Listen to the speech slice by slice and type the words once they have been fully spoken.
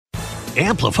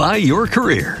Amplify your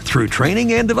career through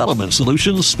training and development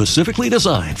solutions specifically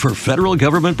designed for federal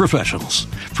government professionals.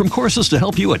 From courses to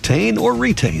help you attain or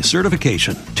retain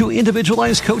certification, to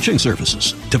individualized coaching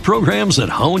services, to programs that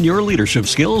hone your leadership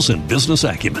skills and business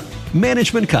acumen,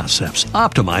 Management Concepts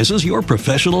optimizes your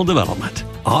professional development.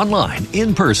 Online,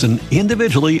 in person,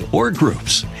 individually, or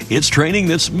groups, it's training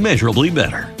that's measurably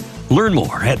better. Learn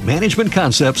more at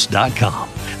managementconcepts.com.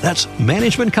 That's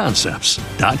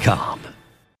managementconcepts.com.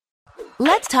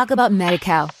 Let's talk about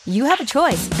Medi-Cal. You have a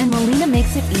choice, and Molina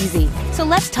makes it easy. So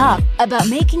let's talk about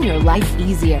making your life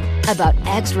easier, about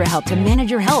extra help to manage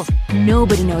your health.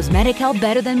 Nobody knows Medi-Cal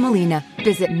better than Molina.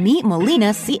 Visit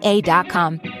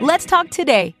meetmolinaca.com. Let's talk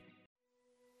today.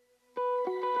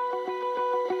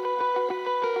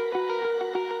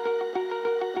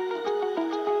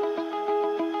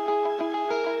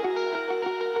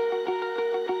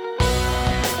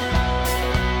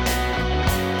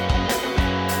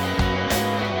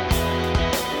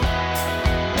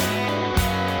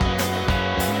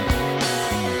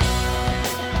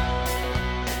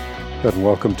 And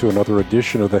welcome to another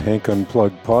edition of the Hank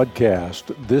Unplugged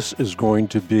podcast. This is going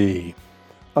to be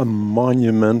a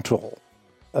monumental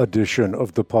edition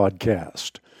of the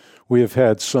podcast. We have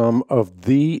had some of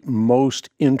the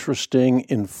most interesting,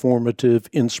 informative,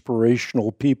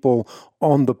 inspirational people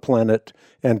on the planet,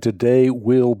 and today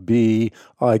will be,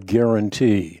 I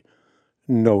guarantee,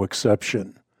 no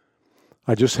exception.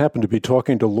 I just happened to be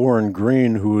talking to Lauren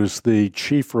Green, who is the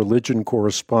chief religion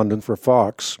correspondent for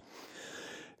Fox.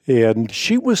 And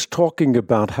she was talking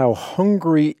about how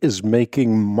Hungary is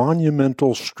making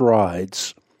monumental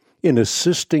strides in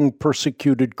assisting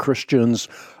persecuted Christians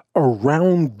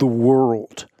around the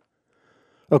world.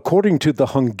 According to the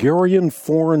Hungarian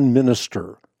foreign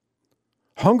minister,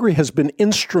 Hungary has been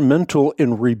instrumental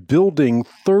in rebuilding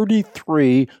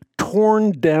 33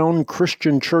 torn-down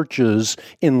Christian churches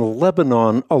in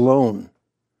Lebanon alone.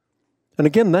 And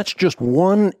again, that's just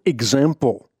one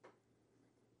example.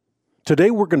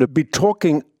 Today we're going to be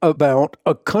talking about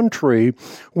a country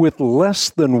with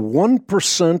less than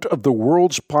 1% of the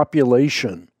world's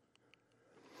population.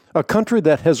 A country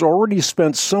that has already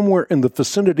spent somewhere in the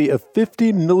vicinity of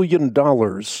 $50 million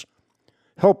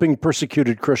helping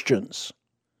persecuted Christians.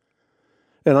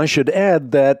 And I should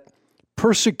add that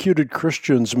persecuted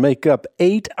Christians make up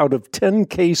 8 out of 10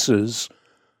 cases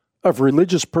of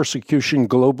religious persecution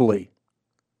globally.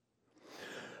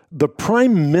 The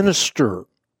Prime Minister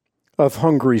of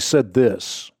Hungary said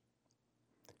this.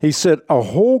 He said, "A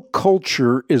whole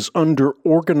culture is under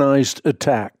organized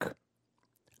attack.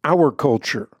 Our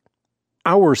culture,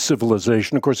 our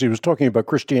civilization." Of course, he was talking about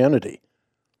Christianity.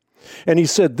 And he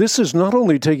said, this is not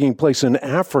only taking place in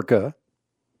Africa,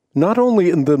 not only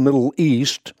in the Middle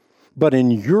East, but in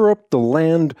Europe, the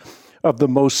land of the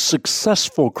most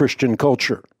successful Christian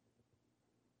culture.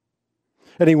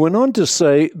 And he went on to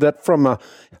say that from a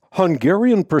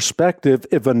Hungarian perspective,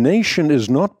 if a nation is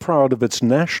not proud of its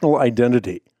national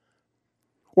identity,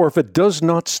 or if it does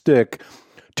not stick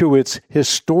to its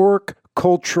historic,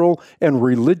 cultural, and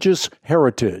religious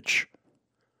heritage,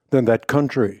 then that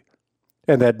country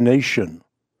and that nation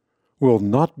will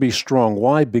not be strong.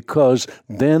 Why? Because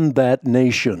then that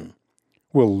nation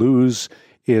will lose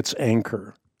its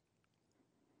anchor.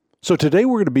 So today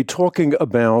we're going to be talking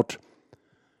about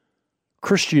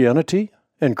Christianity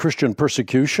and Christian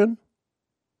persecution.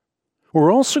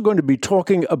 We're also going to be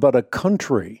talking about a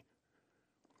country,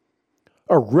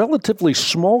 a relatively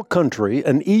small country,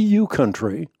 an EU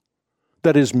country,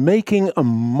 that is making a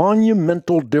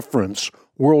monumental difference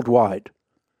worldwide.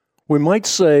 We might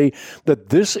say that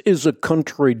this is a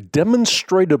country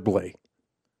demonstrably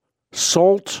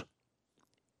salt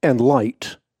and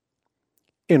light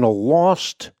in a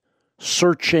lost,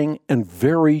 searching, and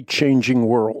very changing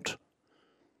world.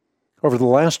 Over the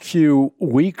last few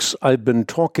weeks, I've been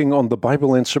talking on the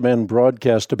Bible Answer Man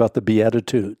broadcast about the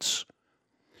Beatitudes.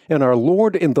 And our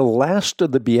Lord in the last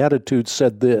of the Beatitudes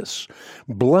said this,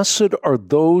 "Blessed are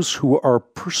those who are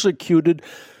persecuted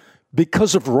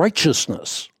because of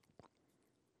righteousness,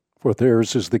 for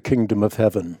theirs is the kingdom of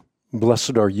heaven.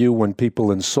 Blessed are you when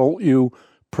people insult you,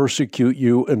 persecute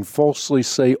you, and falsely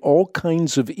say all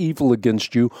kinds of evil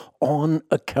against you on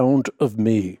account of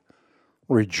me.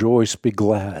 Rejoice, be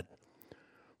glad.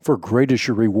 For great is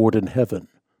your reward in heaven.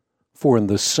 For in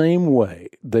the same way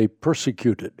they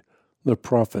persecuted the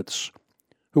prophets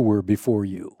who were before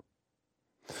you."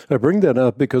 I bring that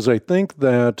up because I think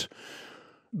that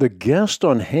the guest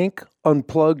on Hank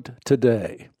Unplugged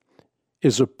today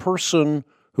is a person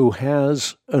who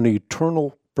has an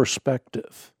eternal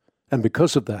perspective. And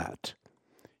because of that,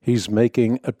 he's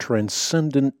making a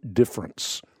transcendent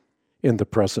difference in the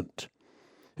present.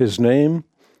 His name,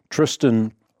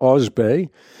 Tristan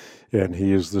Ozbey, and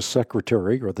he is the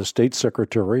secretary or the state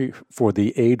secretary for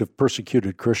the Aid of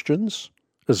Persecuted Christians,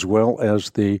 as well as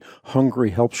the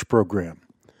Hungry Helps Program.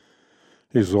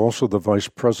 He's also the vice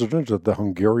president of the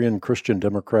Hungarian Christian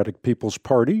Democratic People's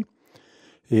Party,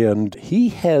 and he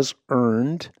has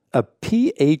earned a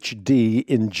PhD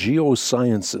in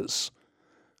geosciences.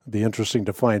 It'd be interesting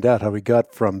to find out how he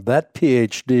got from that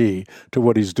PhD to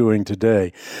what he's doing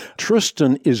today.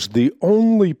 Tristan is the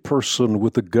only person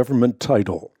with a government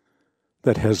title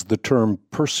that has the term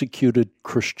persecuted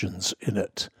Christians in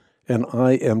it. And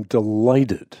I am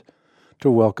delighted to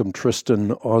welcome Tristan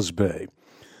Ozbey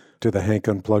to the Hank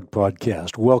Unplugged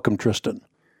podcast. Welcome, Tristan.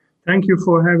 Thank you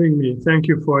for having me. Thank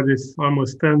you for this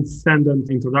almost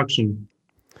transcendent introduction.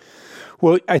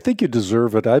 Well, I think you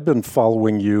deserve it. I've been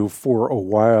following you for a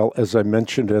while. As I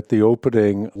mentioned at the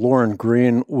opening, Lauren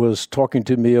Green was talking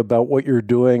to me about what you're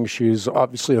doing. She's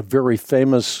obviously a very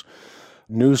famous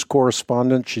news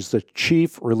correspondent. She's the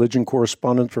chief religion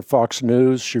correspondent for Fox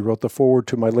News. She wrote the foreword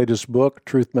to my latest book,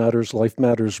 Truth Matters, Life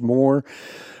Matters More.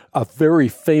 A very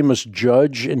famous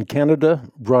judge in Canada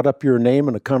brought up your name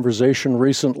in a conversation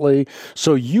recently.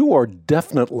 So you are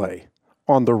definitely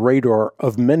on the radar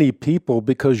of many people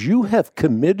because you have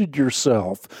committed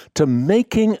yourself to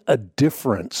making a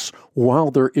difference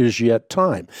while there is yet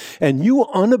time. And you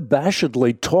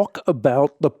unabashedly talk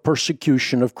about the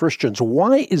persecution of Christians.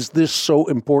 Why is this so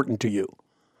important to you?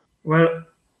 Well,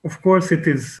 of course, it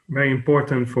is very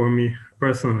important for me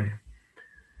personally.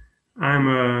 I'm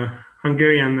a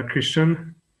Hungarian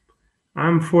Christian.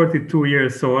 I'm 42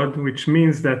 years old, which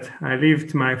means that I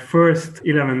lived my first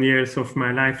 11 years of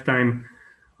my lifetime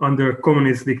under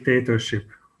communist dictatorship,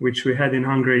 which we had in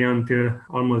Hungary until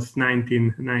almost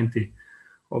 1990.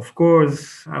 Of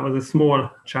course, I was a small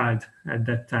child at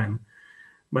that time,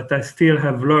 but I still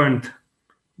have learned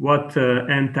what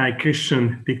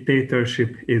anti-Christian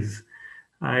dictatorship is.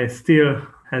 I still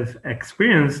have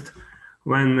experienced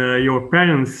when your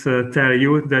parents tell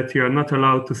you that you are not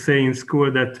allowed to say in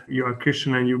school that you are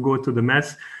Christian and you go to the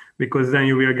mass, because then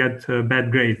you will get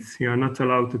bad grades. You are not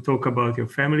allowed to talk about your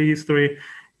family history.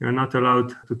 You're not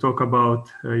allowed to talk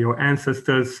about your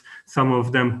ancestors, some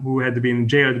of them who had been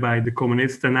jailed by the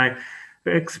communists. And I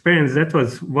experienced that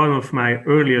was one of my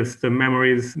earliest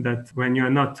memories, that when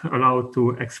you're not allowed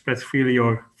to express freely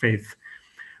your faith.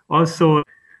 Also,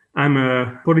 I'm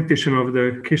a politician of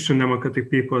the Christian Democratic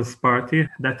People's Party.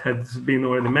 That has been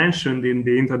already mentioned in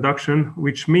the introduction,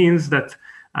 which means that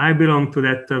I belong to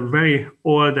that very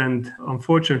old and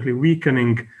unfortunately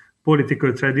weakening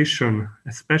political tradition,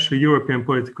 especially European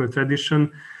political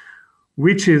tradition,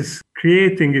 which is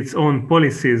creating its own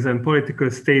policies and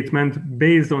political statement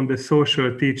based on the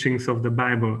social teachings of the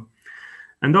Bible.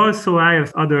 And also I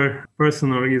have other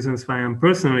personal reasons why I'm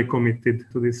personally committed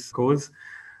to this cause.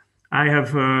 I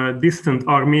have a distant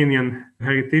Armenian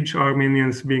heritage,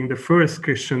 Armenians being the first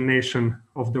Christian nation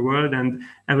of the world, and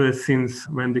ever since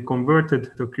when they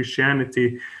converted to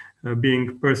Christianity,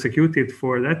 being persecuted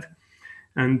for that.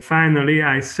 And finally,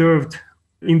 I served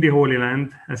in the Holy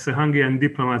Land as a Hungarian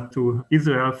diplomat to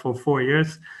Israel for 4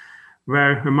 years,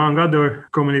 where, among other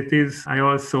communities, I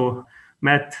also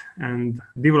met and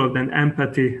developed an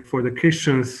empathy for the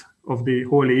Christians of the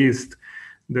Holy East,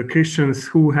 the Christians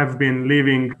who have been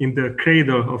living in the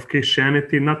cradle of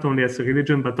Christianity, not only as a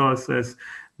religion, but also as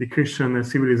the Christian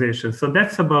civilization. So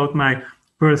that's about my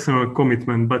personal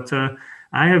commitment. But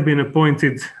I have been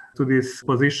appointed to this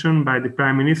position by the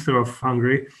Prime Minister of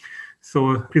Hungary.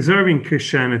 So preserving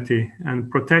Christianity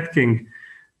and protecting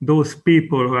those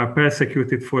people who are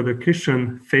persecuted for the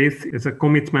Christian faith is a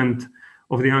commitment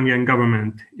of the Hungarian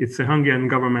government. It's a Hungarian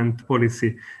government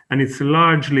policy, and it's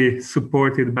largely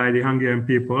supported by the Hungarian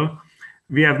people.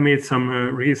 We have made some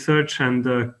research,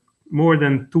 and more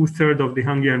than 2/3 of the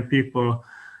Hungarian people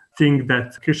think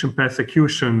that Christian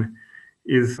persecution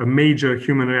is a major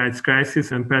human rights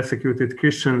crisis, and persecuted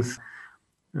Christians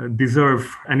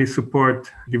deserve any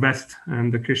support the West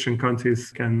and the Christian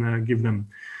countries can give them.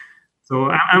 So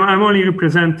I'm only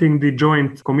representing the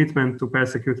joint commitment to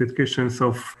persecuted Christians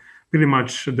of pretty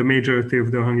much the majority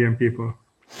of the Hungarian people.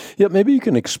 Yeah, maybe you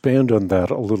can expand on that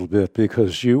a little bit,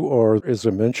 because you are, as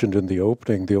I mentioned in the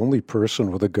opening, the only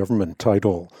person with a government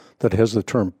title that has the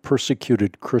term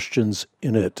persecuted Christians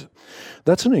in it.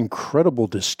 That's an incredible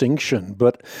distinction,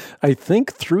 but I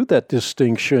think through that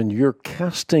distinction, you're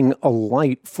casting a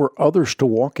light for others to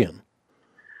walk in.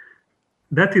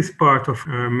 That is part of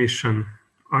our mission.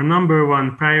 Our number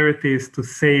one priority is to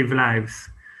save lives.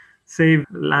 Save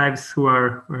lives who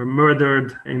are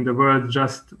murdered in the world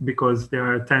just because they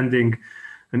are attending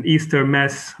an Easter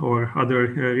Mass or other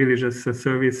religious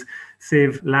service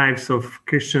save lives of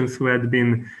Christians who had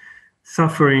been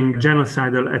suffering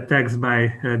genocidal attacks by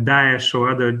Daesh or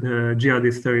other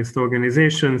jihadist terrorist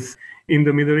organizations in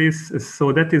the Middle East.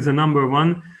 So that is the number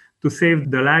one, to save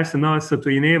the lives and also to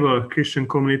enable Christian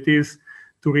communities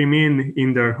to remain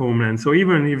in their homeland. So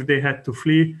even if they had to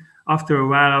flee, after a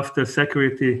while, after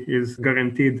security is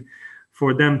guaranteed,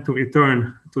 for them to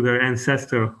return to their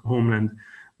ancestral homeland.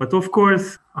 But of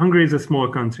course, Hungary is a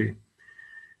small country.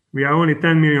 We are only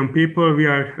 10 million people. We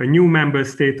are a new member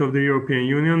state of the European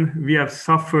Union. We have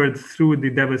suffered through the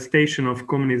devastation of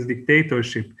communist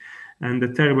dictatorship and the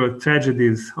terrible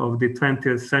tragedies of the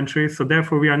 20th century. So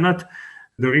therefore, we are not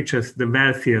the richest, the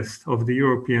wealthiest of the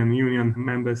European Union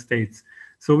member states.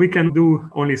 So we can do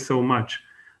only so much.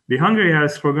 The Hungary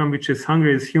Health Program, which is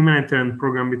Hungary's humanitarian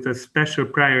program with a special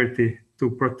priority to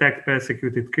protect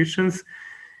persecuted Christians,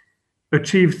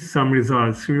 achieved some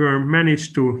results. We were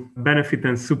managed to benefit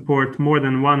and support more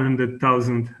than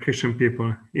 100,000 Christian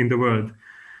people in the world.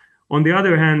 On the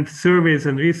other hand, surveys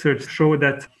and research show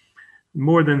that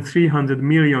more than 300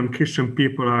 million Christian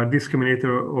people are discriminated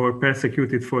or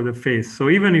persecuted for the faith. So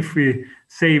even if we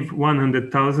save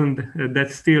 100,000,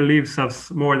 that still leaves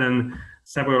us more than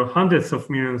several hundreds of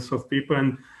millions of people,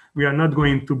 and we are not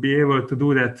going to be able to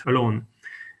do that alone.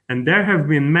 And there have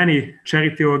been many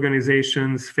charity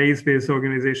organizations, faith-based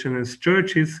organizations, and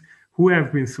churches who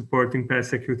have been supporting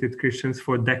persecuted Christians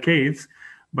for decades,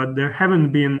 but there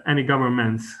haven't been any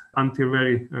governments until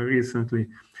very recently.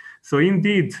 So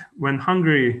indeed, when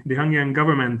Hungary, the Hungarian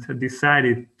government,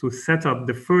 decided to set up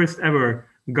the first ever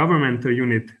governmental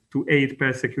unit to aid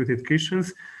persecuted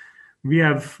Christians, we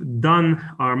have done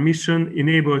our mission in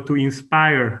able to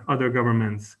inspire other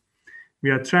governments. We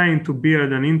are trying to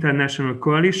build an international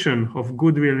coalition of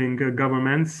good-willing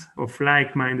governments of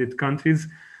like-minded countries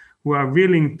who are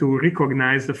willing to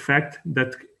recognize the fact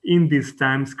that in these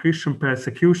times, Christian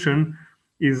persecution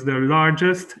is the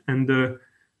largest and the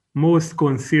most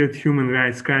concealed human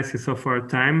rights crisis of our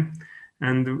time.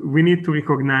 And we need to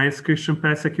recognize Christian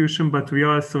persecution, but we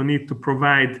also need to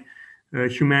provide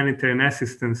humanitarian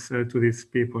assistance to these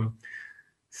people.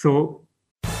 So,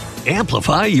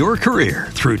 amplify your career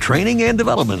through training and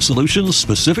development solutions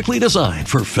specifically designed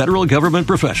for federal government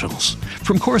professionals.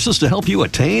 From courses to help you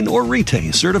attain or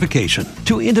retain certification,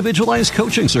 to individualized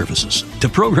coaching services, to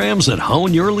programs that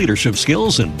hone your leadership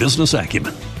skills and business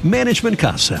acumen, Management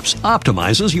Concepts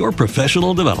optimizes your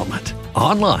professional development.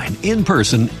 Online, in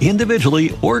person,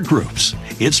 individually, or groups,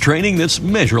 it's training that's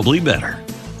measurably better.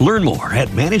 Learn more at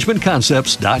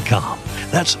managementconcepts.com.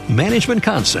 That's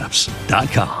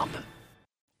managementconcepts.com.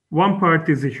 One part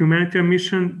is the humanitarian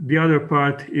mission. The other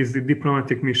part is the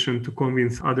diplomatic mission to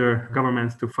convince other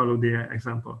governments to follow the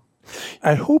example.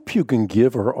 I hope you can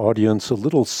give our audience a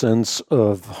little sense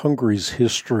of Hungary's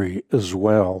history as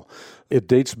well. It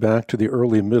dates back to the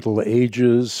early Middle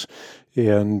Ages,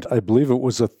 and I believe it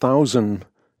was 1000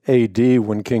 AD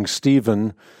when King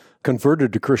Stephen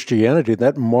converted to Christianity.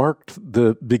 That marked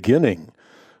the beginning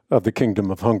of the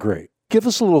Kingdom of Hungary. Give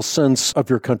us a little sense of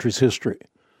your country's history.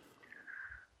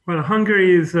 Well,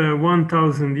 Hungary is a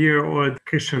 1,000-year-old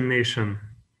Christian nation.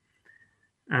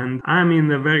 And I'm in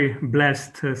a very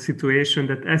blessed situation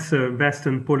that as a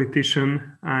Western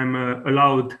politician, I'm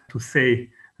allowed to say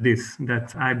this,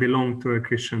 that I belong to a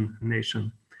Christian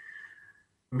nation.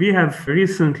 We have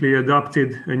recently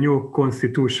adopted a new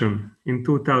constitution in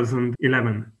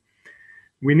 2011.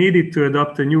 We needed to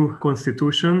adopt a new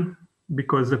constitution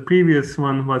because the previous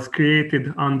one was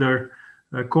created under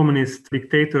a communist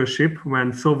dictatorship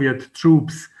when Soviet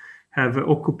troops have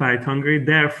occupied Hungary.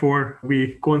 Therefore,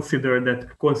 we consider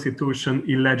that constitution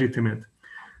illegitimate.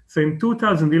 So in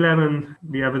 2011,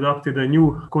 we have adopted a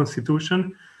new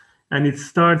constitution, and it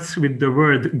starts with the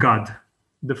word God.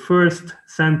 The first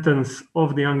sentence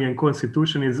of the Hungarian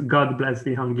constitution is God bless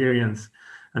the Hungarians.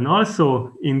 And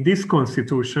also in this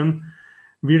constitution,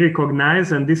 we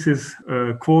recognize, and this is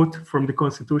a quote from the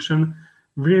constitution,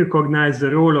 we recognize the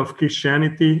role of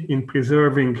Christianity in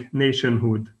preserving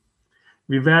nationhood.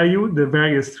 We value the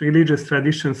various religious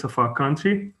traditions of our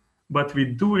country, but we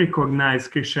do recognize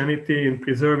Christianity in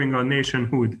preserving our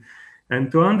nationhood. And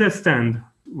to understand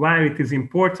why it is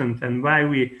important and why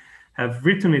we have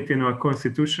written it in our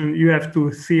constitution, you have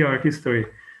to see our history.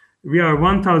 We are a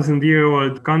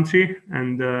 1,000-year-old country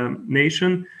and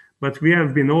nation, but we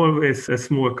have been always a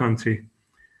small country,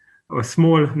 a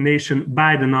small nation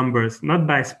by the numbers, not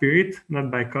by spirit, not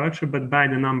by culture, but by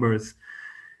the numbers.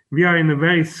 We are in a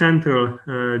very central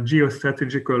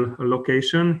geostrategical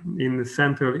location in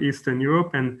Central Eastern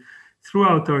Europe, and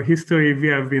throughout our history, we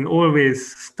have been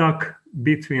always stuck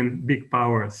between big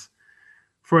powers.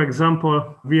 For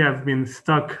example, we have been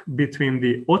stuck between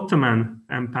the Ottoman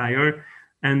Empire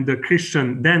and the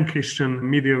then Christian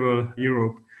medieval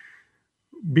Europe.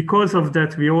 Because of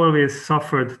that, we always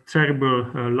suffered terrible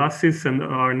losses, and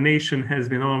our nation has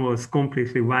been almost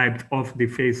completely wiped off the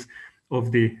face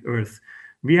of the earth.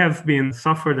 We have been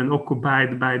suffered and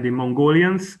occupied by the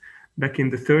Mongolians back in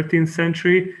the 13th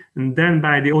century, and then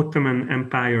by the Ottoman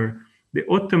Empire. The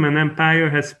Ottoman Empire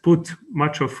has put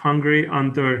much of Hungary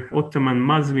under Ottoman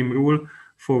Muslim rule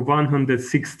for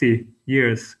 160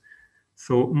 years.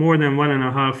 So more than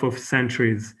 1.5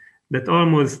 centuries. That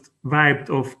almost wiped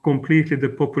off completely the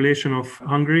population of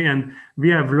Hungary. And we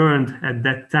have learned at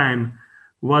that time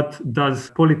what does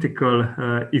political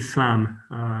Islam,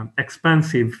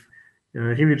 expansive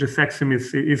religious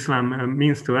extremist Islam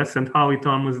means to us, and how it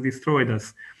almost destroyed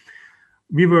us.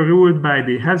 We were ruled by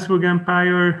the Habsburg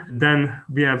Empire. Then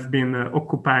we have been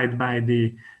occupied by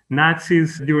the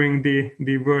Nazis during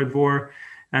the World War.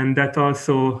 And that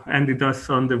also ended us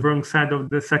on the wrong side of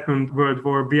the Second World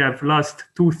War. We have lost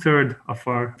 2/3 of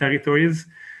our territories,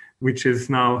 which is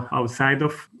now outside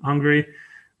of Hungary.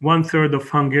 1/3 of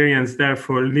Hungarians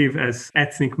therefore live as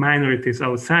ethnic minorities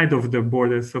outside of the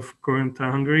borders of current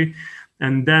Hungary.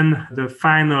 And then the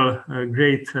final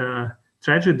great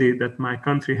tragedy that my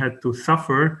country had to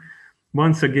suffer,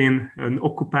 once again, an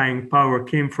occupying power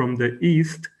came from the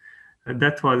east.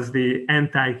 That was the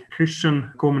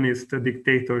anti-Christian communist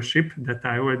dictatorship that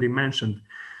I already mentioned.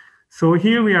 So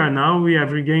here we are now. We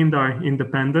have regained our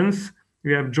independence.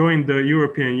 We have joined the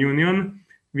European Union.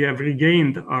 We have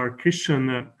regained our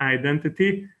Christian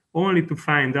identity, only to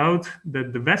find out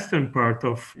that the western part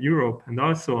of Europe, and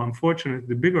also, unfortunately,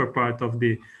 the bigger part of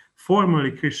the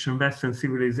formerly Christian Western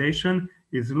civilization,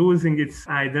 is losing its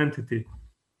identity.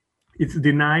 It's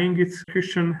denying its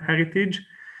Christian heritage.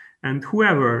 And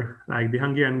whoever, like the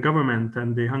Hungarian government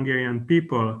and the Hungarian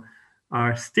people,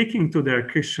 are sticking to their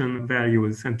Christian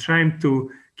values and trying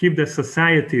to keep the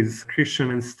societies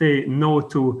Christian and say no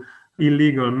to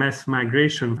illegal mass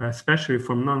migration, especially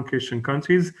from non-Christian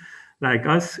countries like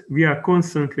us, we are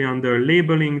constantly under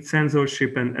labeling,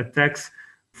 censorship, and attacks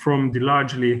from the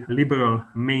largely liberal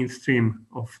mainstream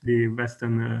of the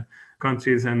Western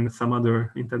countries and some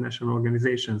other international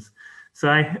organizations. So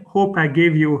I hope I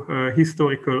gave you a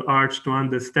historical arch to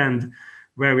understand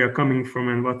where we are coming from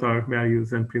and what our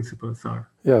values and principles are.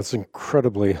 Yeah, it's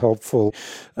incredibly helpful.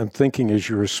 I'm thinking as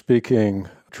you were speaking,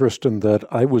 Tristan, that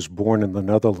I was born in the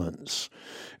Netherlands.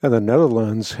 And the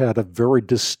Netherlands had a very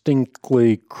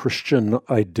distinctly Christian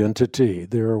identity.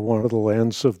 They're one of the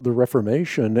lands of the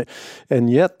Reformation. And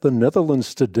yet the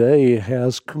Netherlands today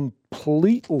has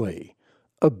completely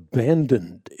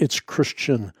abandoned its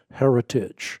Christian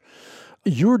heritage.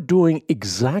 You're doing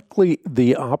exactly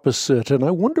the opposite, and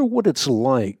I wonder what it's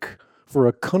like for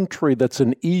a country that's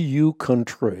an EU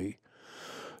country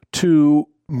to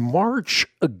march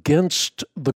against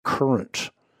the current,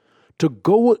 to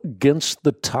go against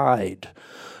the tide,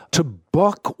 to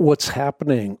buck what's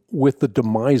happening with the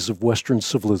demise of Western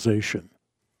civilization.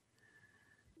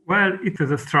 Well, it is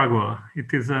a struggle.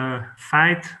 It is a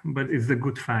fight, but it's a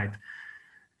good fight.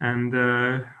 And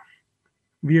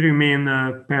we remain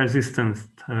persistent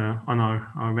on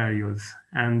our values.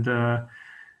 And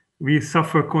we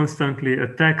suffer constantly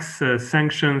attacks,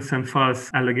 sanctions, and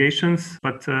false allegations.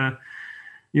 But,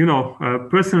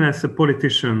 personally as a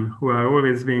politician who are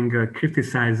always being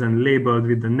criticized and labeled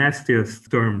with the nastiest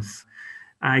terms,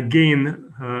 I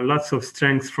gain lots of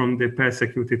strength from the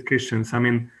persecuted Christians. I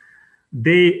mean,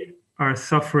 they are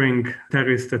suffering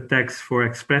terrorist attacks for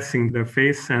expressing their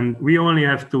faith, and we only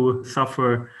have to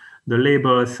suffer the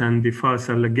labels and the false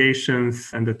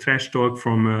allegations and the trash talk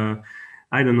from,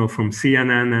 from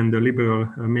CNN and the liberal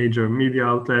major media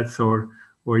outlets or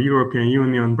European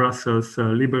Union, Brussels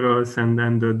liberals, and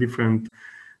then the different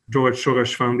George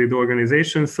Soros-funded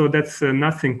organizations. So that's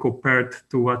nothing compared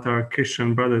to what our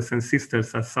Christian brothers and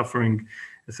sisters are suffering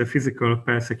as a physical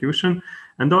persecution.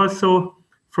 And also,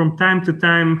 from time to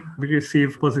time, we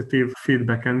receive positive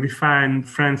feedback and we find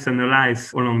friends and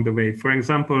allies along the way. For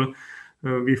example,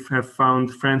 we have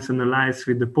found friends and allies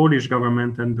with the Polish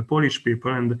government and the Polish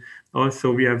people. And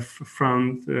also we have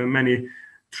found many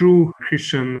true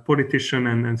Christian politicians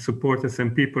and supporters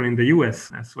and people in the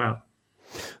US as well.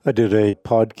 I did a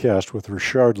podcast with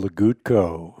Ryszard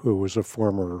Legutko, who was a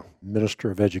former minister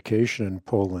of education in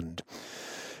Poland.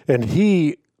 And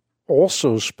he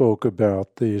also spoke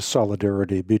about the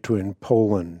solidarity between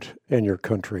Poland and your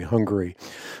country, Hungary.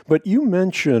 But you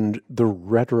mentioned the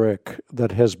rhetoric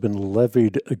that has been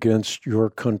levied against your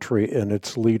country and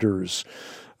its leaders.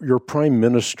 your prime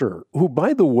minister, who,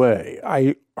 by the way,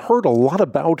 I heard a lot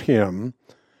about him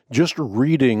just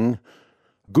reading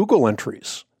Google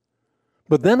entries.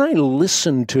 But then I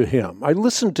listened to him. I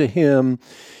listened to him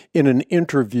in an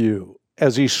interview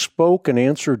as he spoke and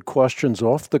answered questions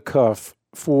off the cuff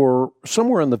for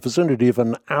somewhere in the vicinity of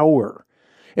an hour.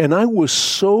 And I was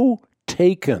so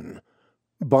taken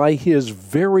by his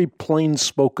very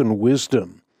plain-spoken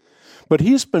wisdom. But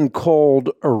he's been called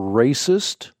a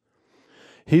racist.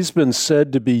 He's been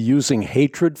said to be using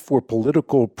hatred for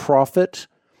political profit.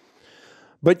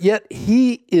 But yet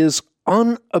he is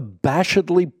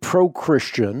unabashedly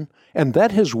pro-Christian, and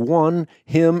that has won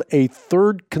him a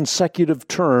third consecutive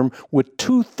term with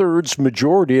 2/3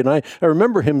 majority. And I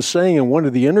remember him saying in one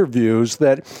of the interviews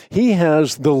that he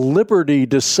has the liberty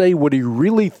to say what he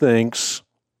really thinks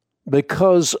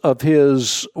because of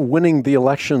his winning the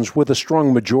elections with a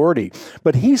strong majority.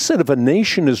 But he said if a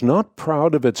nation is not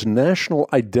proud of its national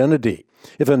identity,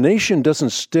 if a nation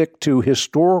doesn't stick to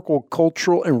historical,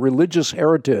 cultural, and religious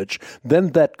heritage,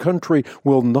 then that country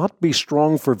will not be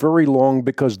strong for very long,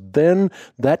 because then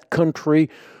that country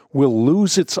will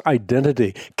lose its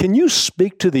identity. Can you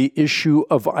speak to the issue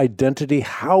of identity,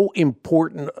 how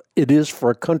important it is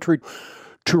for a country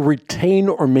to retain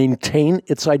or maintain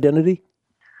its identity?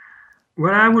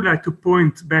 Well, I would like to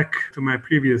point back to my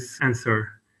previous answer.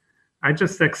 I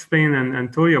just explained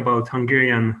and told you about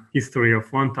Hungarian history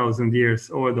of 1,000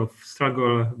 years old of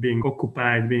struggle, being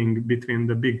occupied, being between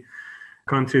the big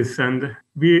countries. And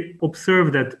we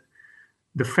observe that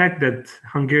the fact that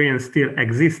Hungarians still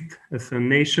exist as a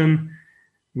nation,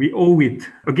 we owe it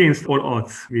against all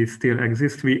odds. We still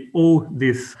exist. We owe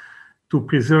this to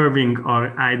preserving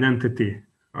our identity,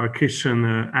 our Christian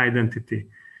identity.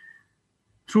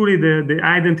 Truly, the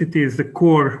identity is the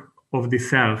core of the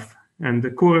self. And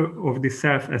the core of the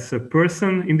self as a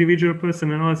person, individual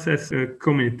person, and also as a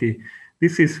community.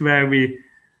 This is where we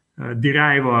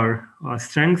derive our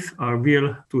strength, our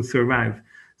will to survive.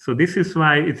 So this is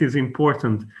why it is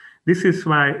important. This is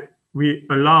why we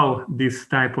allow this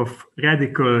type of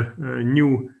radical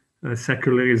new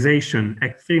secularization,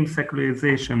 extreme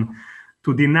secularization,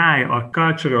 to deny our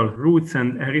cultural roots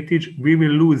and heritage. We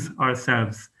will lose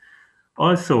ourselves.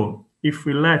 Also, if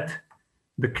we let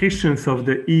the Christians of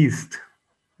the East,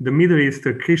 the Middle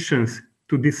Eastern Christians,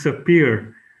 to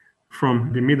disappear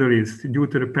from the Middle East due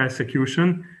to the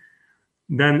persecution,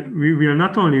 then we will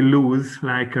not only lose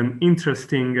like an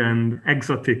interesting and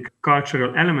exotic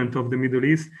cultural element of the Middle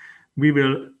East, we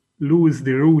will lose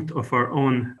the root of our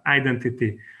own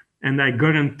identity. And I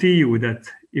guarantee you that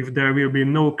if there will be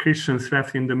no Christians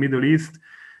left in the Middle East,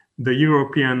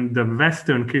 the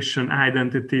Western Christian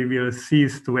identity will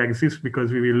cease to exist,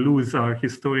 because we will lose our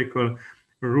historical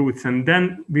roots. And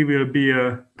then we will be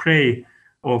a prey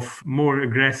of more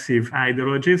aggressive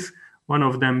ideologies, one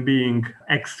of them being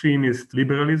extremist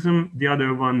liberalism, the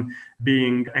other one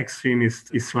being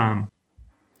extremist Islam.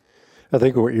 I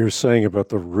think what you're saying about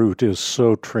the root is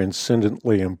so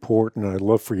transcendently important. I'd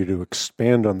love for you to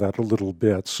expand on that a little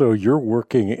bit. So you're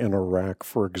working in Iraq,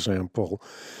 for example,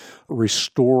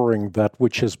 restoring that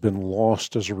which has been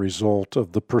lost as a result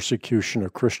of the persecution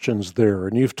of Christians there.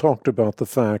 And you've talked about the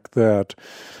fact that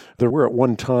there were at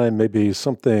one time maybe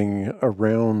something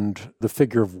around the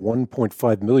figure of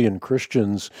 1.5 million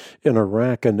Christians in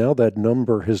Iraq, and now that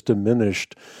number has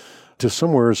diminished to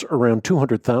somewhere around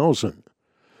 200,000.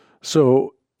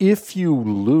 So if you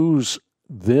lose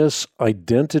this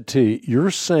identity, you're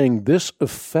saying this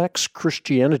affects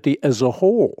Christianity as a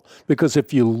whole, because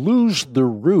if you lose the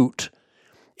root,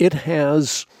 it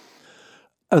has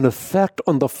an effect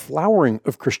on the flowering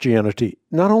of Christianity,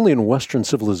 not only in Western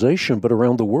civilization, but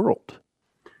around the world.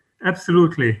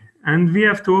 Absolutely. And we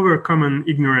have to overcome an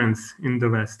ignorance in the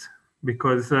West,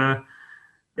 because I'll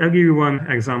give you one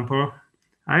example.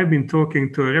 I've been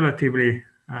talking to a relatively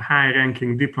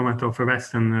high-ranking diplomat of a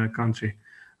Western country.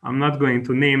 I'm not going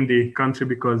to name the country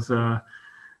because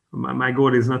my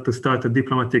goal is not to start a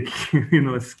diplomatic,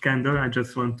 scandal. I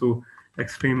just want to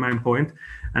explain my point.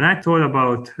 And I told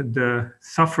about the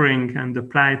suffering and the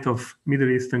plight of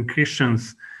Middle Eastern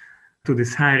Christians to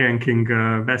this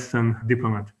high-ranking Western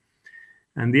diplomat.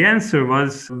 And the answer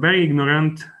was very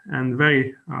ignorant and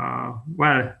very,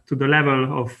 to the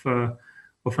level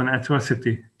of an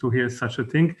atrocity to hear such a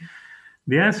thing.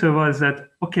 The answer was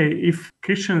that, okay, if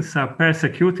Christians are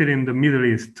persecuted in the Middle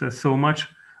East so much,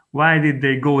 why did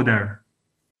they go there?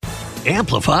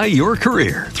 Amplify your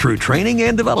career through training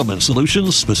and development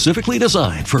solutions specifically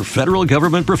designed for federal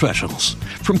government professionals.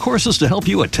 From courses to help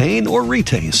you attain or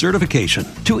retain certification,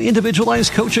 to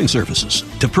individualized coaching services,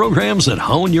 to programs that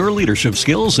hone your leadership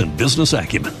skills and business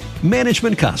acumen,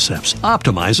 Management Concepts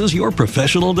optimizes your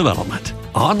professional development.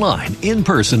 Online, in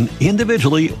person,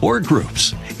 individually, or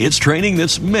groups, it's training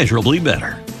that's measurably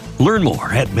better. Learn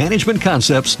more at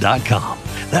managementconcepts.com.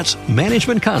 That's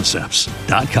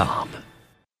managementconcepts.com.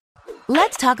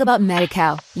 Let's talk about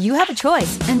Medi-Cal. You have a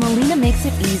choice, and Molina makes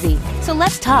it easy. So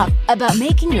let's talk about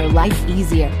making your life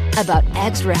easier, about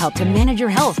extra help to manage your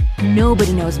health.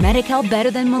 Nobody knows Medi-Cal better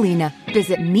than Molina.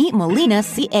 Visit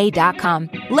meetmolinaca.com.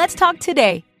 Let's talk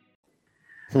today.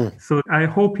 So I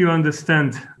hope you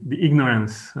understand the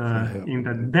ignorance in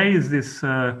that there is this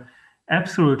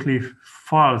absolutely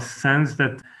false sense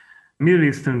that Middle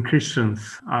Eastern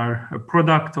Christians are a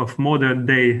product of modern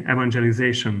day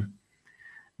evangelization,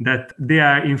 that they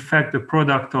are in fact a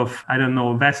product of,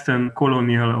 Western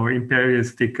colonial or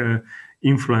imperialistic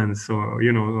influence or,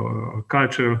 or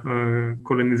cultural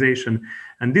colonization.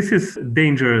 And this is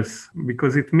dangerous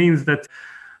because it means that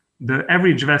the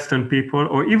average Western people,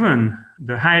 or even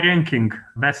the high-ranking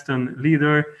Western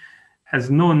leader,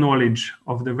 has no knowledge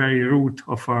of the very root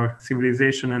of our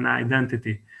civilization and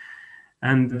identity.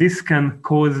 And this can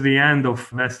cause the end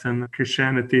of Western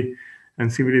Christianity and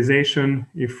civilization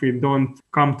if we don't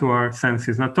come to our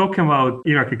senses. Now, talking about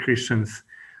Iraqi Christians,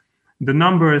 the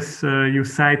numbers you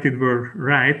cited were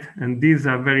right, and these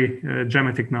are very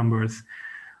dramatic numbers.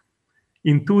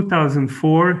 In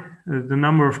 2004, the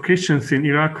number of Christians in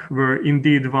Iraq were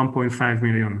indeed 1.5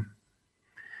 million.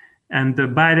 And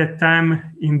by that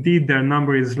time, indeed, their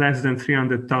number is less than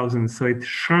 300,000. So it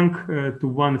shrunk to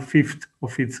 1/5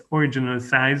 of its original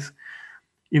size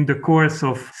in the course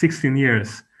of 16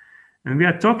 years. And we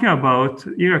are talking about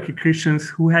Iraqi Christians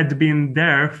who had been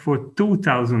there for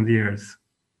 2,000 years.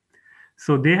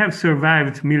 So they have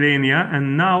survived millennia,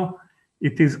 and now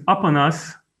it is upon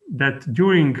us that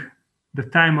during the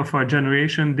time of our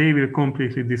generation, they will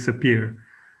completely disappear.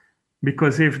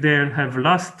 Because if they have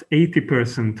lost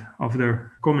 80% of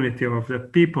their community, of the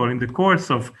people in the course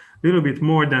of a little bit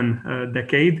more than a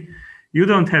decade, you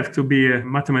don't have to be a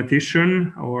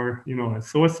mathematician or a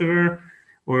sorcerer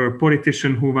or a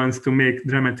politician who wants to make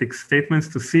dramatic statements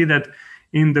to see that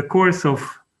in the course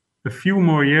of a few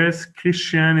more years,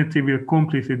 Christianity will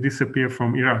completely disappear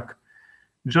from Iraq,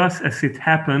 just as it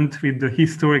happened with the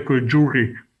historical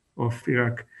Jewry of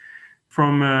Iraq.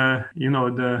 From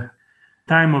the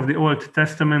time of the Old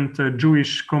Testament,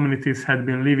 Jewish communities had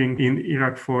been living in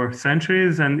Iraq for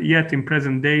centuries, and yet in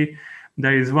present day,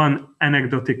 there is one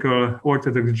anecdotal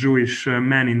Orthodox Jewish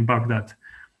man in Baghdad,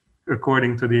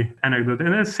 according to the anecdote.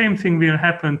 And the same thing will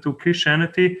happen to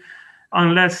Christianity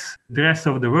unless the rest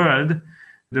of the world,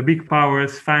 the big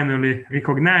powers, finally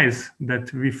recognize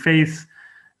that we face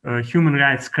a human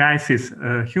rights crisis,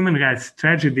 a human rights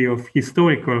tragedy of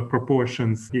historical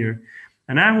proportions here.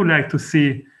 And I would like to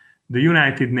see the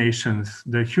United Nations,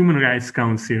 the Human Rights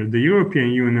Council, the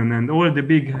European Union, and all the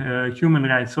big human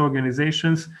rights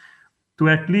organizations to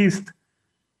at least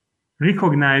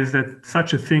recognize that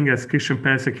such a thing as Christian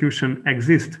persecution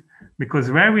exists. Because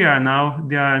where we are now,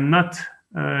 they are not,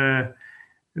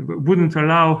 wouldn't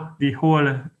allow the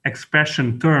whole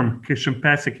expression term Christian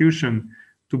persecution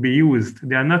to be used.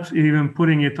 They are not even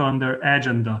putting it on their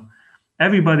agenda.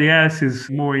 Everybody else is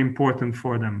more important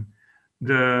for them.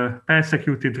 The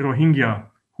persecuted Rohingya,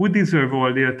 who deserve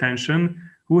all the attention,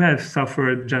 who have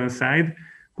suffered genocide,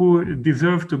 who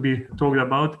deserve to be talked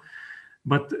about.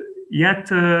 But yet,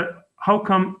 how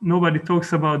come nobody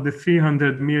talks about the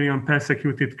 300 million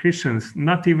persecuted Christians,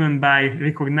 not even by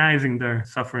recognizing their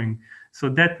suffering? So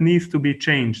that needs to be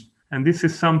changed. And this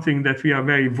is something that we are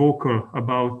very vocal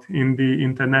about in the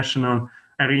international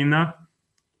arena,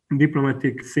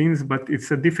 diplomatic scenes, but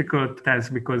it's a difficult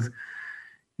task because,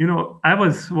 I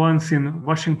was once in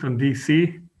Washington,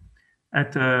 D.C.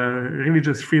 at a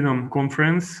religious freedom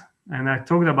conference, and I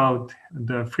talked about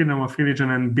the freedom of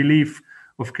religion and belief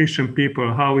of Christian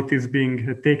people, how it is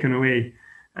being taken away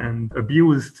and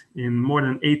abused in more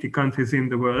than 80 countries in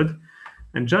the world.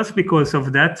 And just because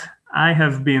of that, I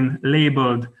have been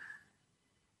labeled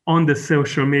on the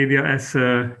social media as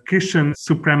a Christian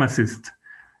supremacist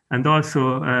and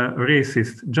also a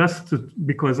racist, just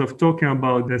because of talking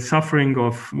about the suffering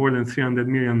of more than 300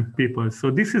 million people. So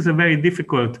this is a very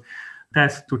difficult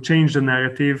task to change the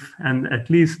narrative and at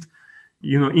least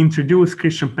introduce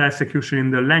Christian persecution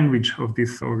in the language of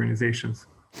these organizations.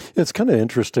 It's kind of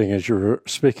interesting as you were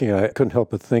speaking, I couldn't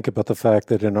help but think about the fact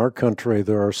that in our country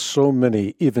there are so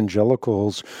many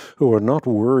evangelicals who are not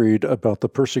worried about the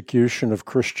persecution of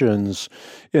Christians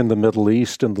in the Middle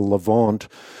East and the Levant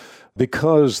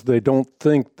because they don't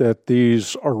think that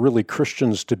these are really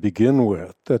Christians to begin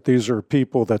with, that these are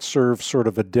people that serve sort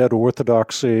of a dead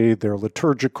orthodoxy, they're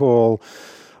liturgical,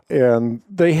 and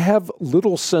they have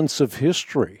little sense of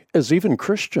history as even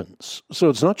Christians. So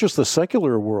it's not just the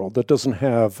secular world that doesn't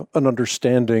have an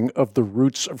understanding of the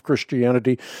roots of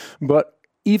Christianity, but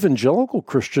evangelical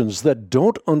Christians that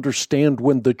don't understand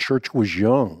when the church was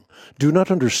young, do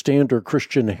not understand our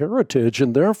Christian heritage,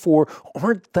 and therefore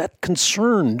aren't that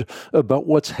concerned about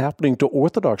what's happening to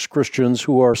Orthodox Christians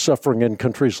who are suffering in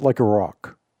countries like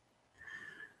Iraq.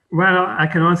 Well, I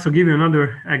can also give you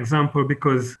another example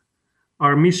because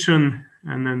our mission,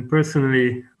 and then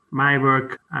personally, my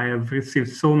work, I have received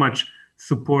so much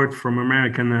support from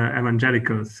American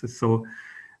evangelicals. So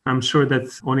I'm sure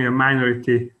that's only a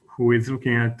minority who is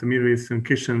looking at the Middle Eastern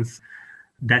Christians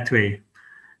that way.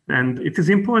 And it is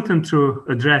important to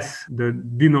address the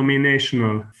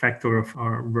denominational factor of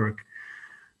our work.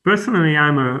 Personally,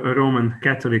 I'm a Roman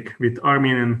Catholic with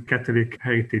Armenian Catholic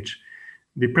heritage.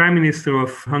 The Prime Minister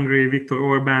of Hungary, Viktor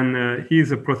Orbán, he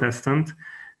is a Protestant.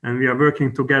 And we are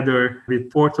working together with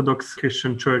Orthodox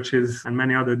Christian churches and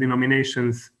many other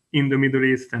denominations in the Middle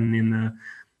East and in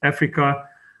Africa,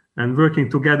 and working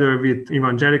together with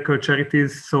evangelical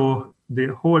charities. So the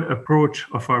whole approach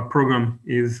of our program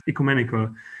is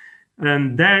ecumenical.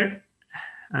 And there,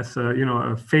 as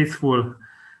a faithful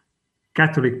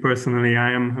Catholic personally,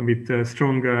 I am with a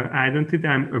strong identity.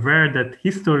 I'm aware that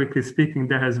historically speaking,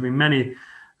 there has been many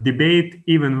debate,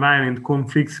 even violent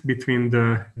conflicts between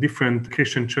the different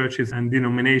Christian churches and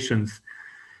denominations.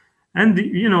 And,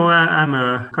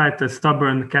 I'm quite a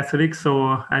stubborn Catholic,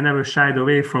 so I never shied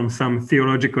away from some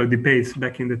theological debates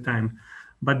back in the time.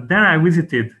 But then I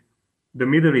visited the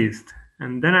Middle East,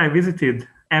 and then I visited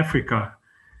Africa,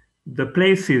 the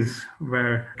places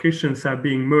where Christians are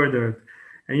being murdered.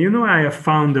 And, I have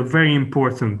found a very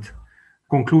important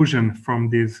conclusion from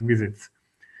these visits.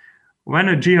 When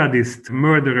a jihadist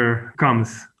murderer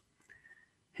comes,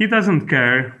 he doesn't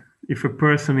care if a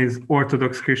person is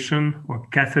Orthodox Christian or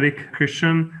Catholic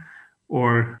Christian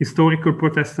or historical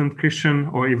Protestant Christian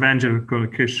or evangelical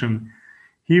Christian.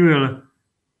 He will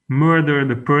murder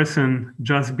the person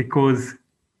just because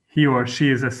he or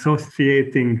she is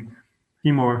associating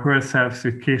him or herself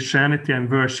with Christianity and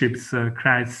worships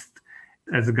Christ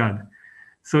as God.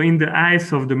 So in the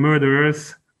eyes of the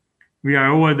murderers, we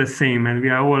are all the same and we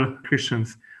are all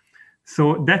Christians.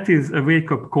 So that is a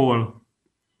wake-up call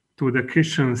to the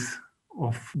Christians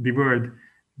of the world.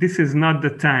 This is not the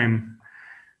time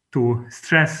to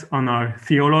stress on our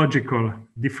theological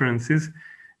differences.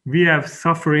 We have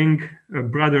suffering, a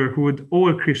brotherhood,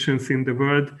 all Christians in the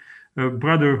world, a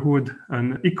brotherhood,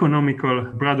 an economical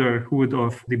brotherhood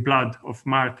of the blood of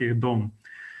martyrdom.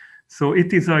 So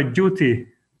it is our duty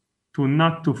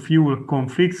not to fuel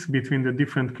conflicts between the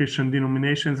different Christian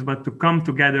denominations, but to come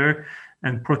together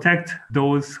and protect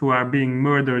those who are being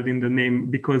murdered in the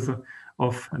name because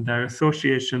of their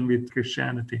association with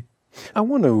Christianity. I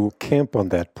want to camp on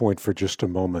that point for just a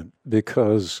moment,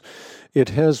 because it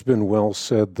has been well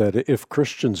said that if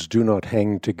Christians do not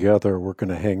hang together, we're going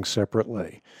to hang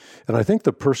separately. And I think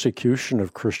the persecution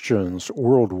of Christians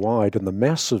worldwide and the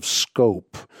massive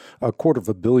scope,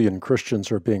 250 million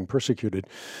Christians are being persecuted,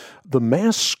 the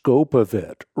mass scope of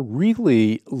it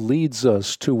really leads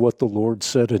us to what the Lord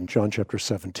said in John chapter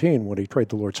 17 when he prayed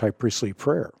the Lord's high priestly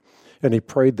prayer. And he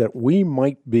prayed that we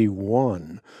might be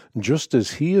one, just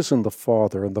as he is in the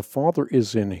Father and the Father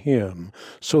is in him,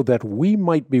 so that we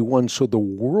might be one, so the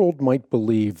world might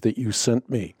believe that you sent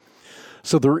me.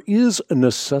 So there is a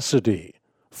necessity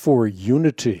for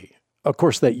unity. Of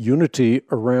course, that unity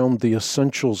around the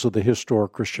essentials of the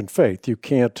historic Christian faith. You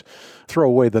can't throw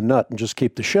away the nut and just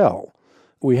keep the shell.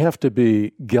 We have to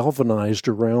be galvanized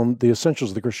around the essentials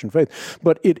of the Christian faith.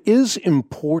 But it is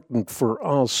important for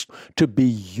us to be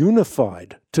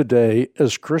unified today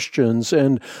as Christians,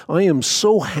 and I am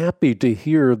so happy to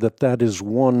hear that that is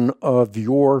one of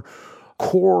your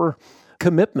core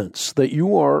commitments, that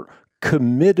you are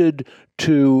committed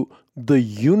to the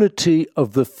unity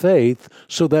of the faith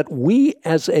so that we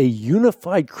as a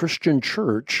unified Christian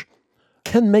church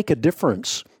can make a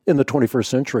difference in the 21st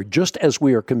century, just as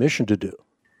we are commissioned to do.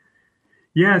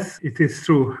 Yes, it is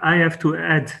true. I have to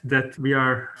add that we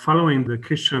are following the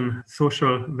Christian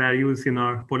social values in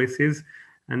our policies,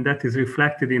 and that is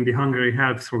reflected in the Hungary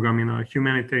Helps program, in our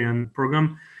humanitarian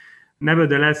program.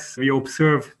 Nevertheless, we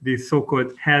observe the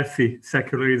so-called healthy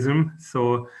secularism.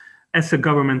 So as a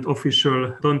government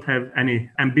official, don't have any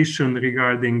ambition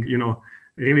regarding,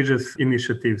 religious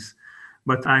initiatives.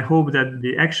 But I hope that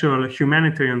the actual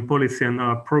humanitarian policy and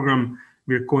our program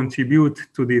will contribute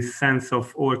to this sense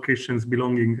of all Christians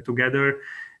belonging together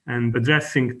and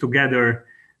addressing together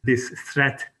this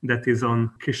threat that is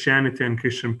on Christianity and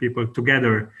Christian people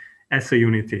together as a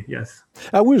unity, yes.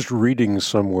 I was reading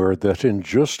somewhere that in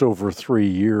just over 3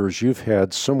 years, you've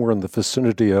had somewhere in the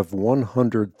vicinity of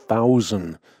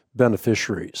 100,000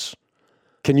 beneficiaries.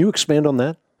 Can you expand on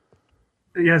that?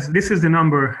 Yes, this is the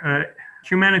number.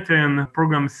 Humanitarian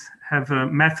programs have a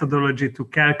methodology to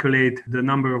calculate the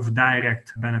number of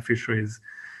direct beneficiaries.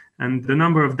 And the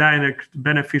number of direct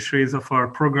beneficiaries of our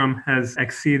program has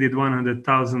exceeded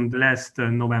 100,000 last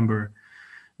November,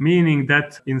 meaning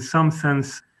that in some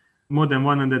sense, more than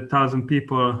 100,000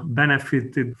 people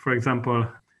benefited, for example,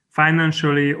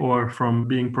 financially or from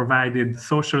being provided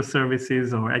social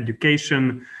services or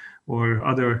education or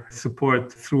other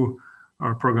support through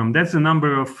our program. That's the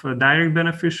number of direct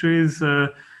beneficiaries.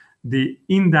 The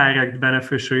indirect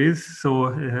beneficiaries,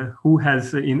 who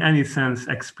has in any sense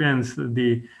experienced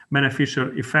the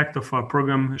beneficial effect of our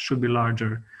program, should be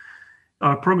larger.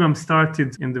 Our program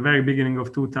started in the very beginning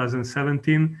of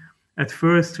 2017. At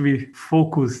first, we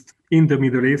focused in the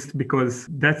Middle East because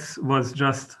that was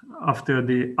just after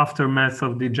the aftermath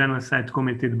of the genocide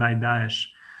committed by Daesh.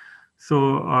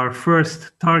 So our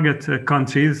first target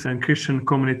countries and Christian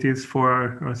communities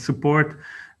for our support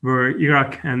were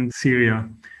Iraq and Syria.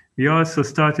 We also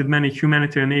started many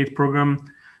humanitarian aid programs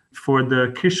for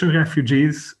the Christian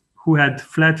refugees who had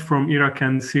fled from Iraq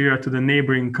and Syria to the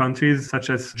neighboring countries such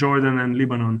as Jordan and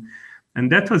Lebanon. And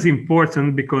that was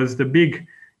important because the big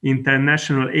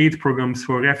international aid programs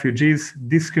for refugees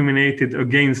discriminated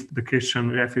against the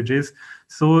Christian refugees.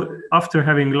 So after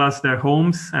having lost their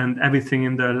homes and everything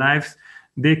in their lives,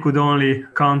 they could only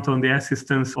count on the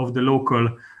assistance of the local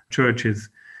churches.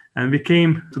 And we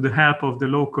came to the help of the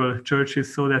local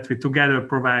churches so that we together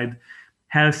provide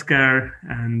healthcare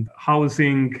and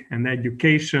housing and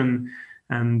education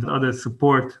and other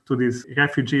support to these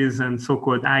refugees and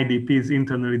so-called IDPs,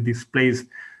 internally displaced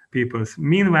peoples.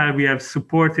 Meanwhile, we have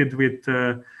supported with,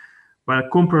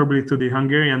 comparably to the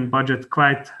Hungarian budget,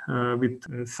 quite with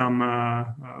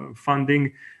some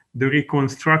funding, the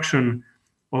reconstruction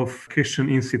of Christian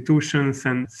institutions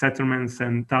and settlements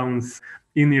and towns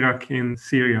in Iraq and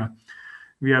Syria.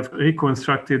 We have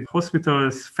reconstructed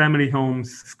hospitals, family homes,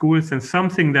 schools, and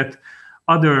something that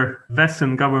other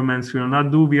Western governments will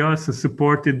not do. We also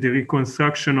supported the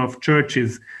reconstruction of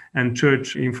churches and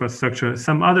church infrastructure.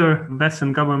 Some other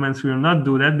Western governments will not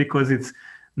do that because it's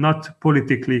not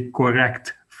politically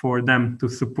correct for them to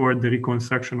support the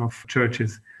reconstruction of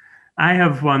churches. I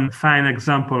have one fine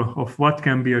example of what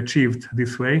can be achieved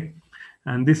this way.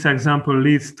 And this example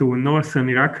leads to northern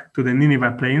Iraq, to the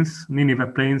Nineveh Plains. Nineveh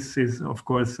Plains is, of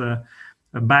course, a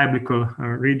biblical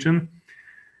region,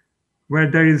 where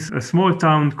there is a small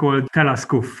town called Tel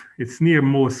Askuf. It's near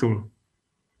Mosul.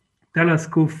 Tel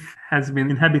Askuf has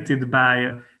been inhabited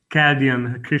by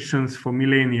Chaldean Christians for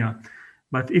millennia,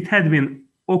 but it had been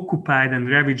occupied and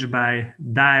ravaged by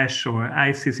Daesh or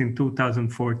ISIS in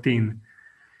 2014.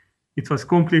 It was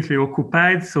completely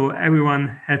occupied, so everyone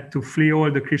had to flee. All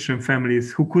the Christian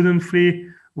families who couldn't flee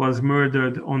was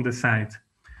murdered on the site.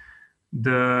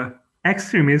 The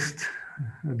extremists,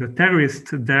 the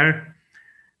terrorists there,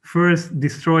 first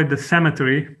destroyed the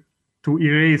cemetery to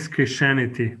erase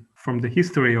Christianity from the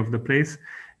history of the place,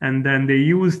 and then they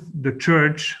used the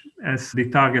church as the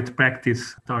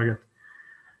practice target.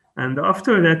 And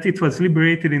after that, it was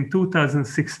liberated in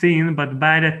 2016, but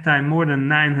by that time, more than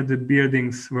 900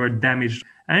 buildings were damaged,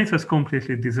 and it was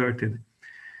completely deserted.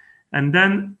 And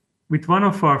then, with one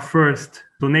of our first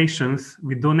donations,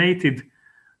 we donated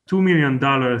 $2 million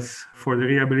for the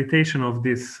rehabilitation of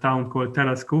this town called Tel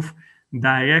Askuf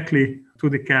directly to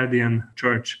the Chaldean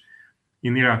Church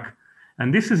in Iraq.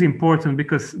 And this is important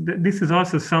because this is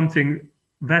also something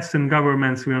Western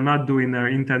governments will not do in their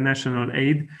international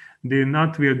aid. They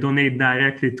will donate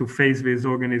directly to faith-based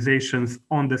organizations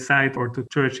on the site or to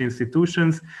church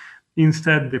institutions.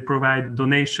 Instead, they provide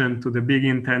donation to the big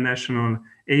international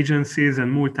agencies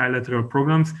and multilateral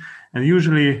programs. And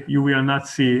usually you will not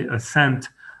see a cent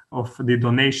of the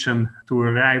donation to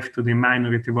arrive to the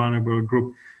minority vulnerable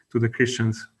group, to the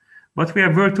Christians. But we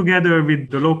have worked together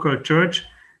with the local church,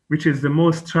 which is the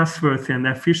most trustworthy and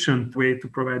efficient way to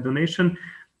provide donation.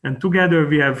 And together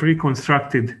we have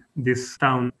reconstructed this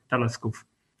town, Tel Askuf.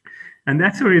 And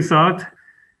as a result,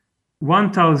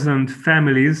 1,000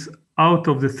 families out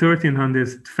of the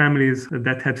 1,300 families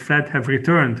that had fled have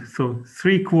returned. So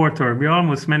 3/4, we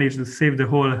almost managed to save the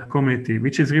whole community,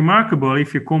 which is remarkable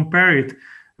if you compare it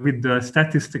with the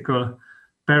statistical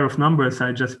pair of numbers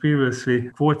I just previously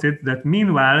quoted, that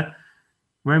meanwhile,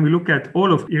 when we look at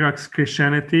all of Iraq's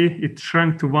Christianity, it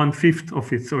shrunk to 1/5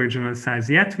 of its original size.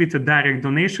 Yet with a direct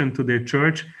donation to the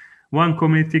church, one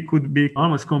community could be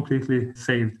almost completely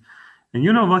saved. And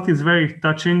you know what is very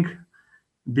touching?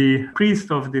 The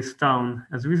priest of this town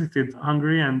has visited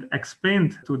Hungary and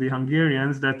explained to the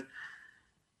Hungarians that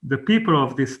the people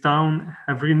of this town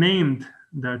have renamed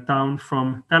their town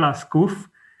from Telaskuf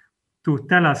to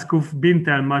Telaskuf bint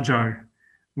el Magyar,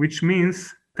 which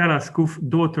means Telaskuf,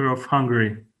 daughter of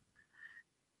Hungary.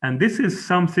 And this is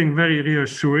something very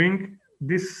reassuring.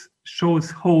 This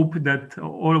shows hope that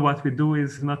all what we do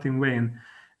is not in vain.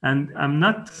 And I'm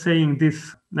not saying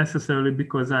this necessarily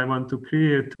because I want to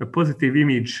create a positive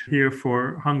image here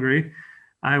for Hungary.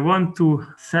 I want to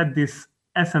set this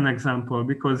as an example,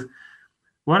 because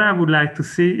what I would like to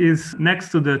see is,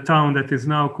 next to the town that is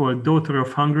now called Daughter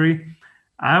of Hungary,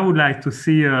 I would like to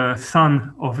see a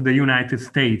son of the United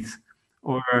States,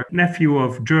 or a nephew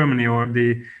of Germany, or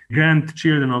the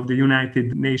grandchildren of the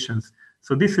United Nations.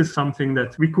 So this is something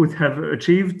that we could have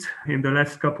achieved in the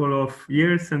last couple of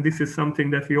years, and this is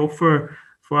something that we offer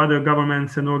for other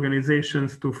governments and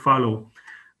organizations to follow.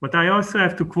 But I also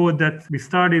have to quote that we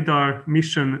started our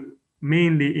mission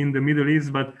mainly in the Middle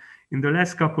East, but in the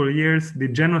last couple of years, the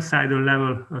genocidal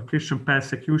level of Christian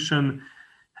persecution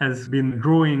has been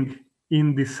growing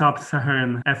in the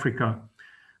sub-Saharan Africa.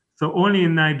 So only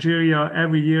in Nigeria,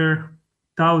 every year,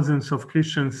 thousands of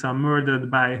Christians are murdered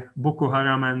by Boko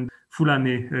Haram and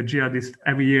Fulani jihadists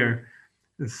every year.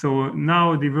 So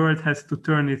now the world has to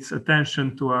turn its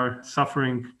attention to our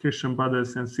suffering Christian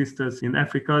brothers and sisters in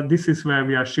Africa. This is where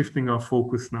we are shifting our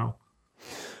focus now.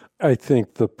 I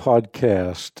think the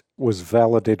podcast was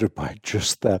validated by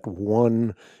just that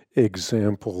one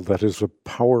example that is a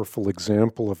powerful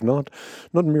example of not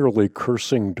merely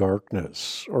cursing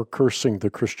darkness or cursing the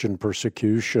Christian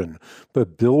persecution,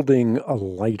 but building a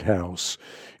lighthouse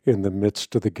in the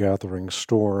midst of the gathering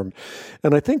storm.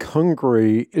 And I think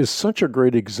Hungary is such a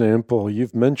great example.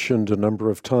 You've mentioned a number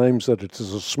of times that it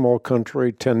is a small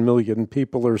country, 10 million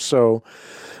people or so.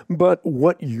 But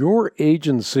what your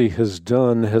agency has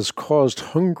done has caused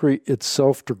Hungary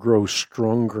itself to grow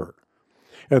stronger.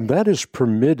 And that has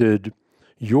permitted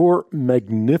your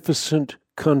magnificent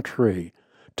country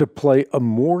to play a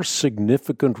more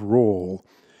significant role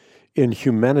in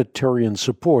humanitarian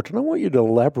support. And I want you to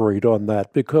elaborate on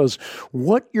that, because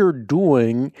what you're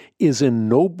doing is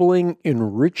ennobling,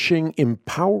 enriching,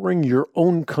 empowering your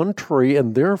own country,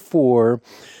 and therefore,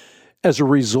 as a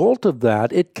result of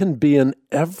that, it can be an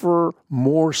ever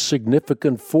more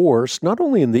significant force, not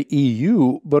only in the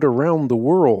EU, but around the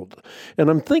world. And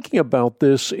I'm thinking about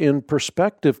this in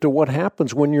perspective to what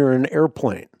happens when you're in an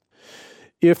airplane.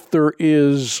 If there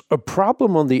is a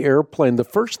problem on the airplane, the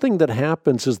first thing that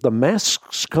happens is the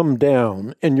masks come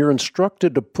down, and you're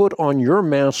instructed to put on your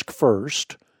mask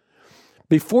first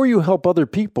before you help other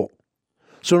people.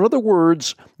 So in other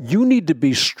words, you need to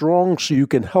be strong so you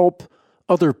can help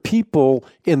other people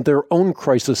in their own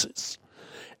crises.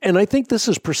 And I think this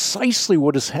is precisely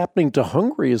what is happening to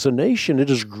Hungary as a nation. It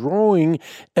is growing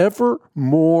ever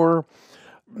more,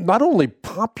 not only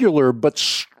popular, but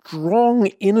strong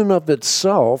in and of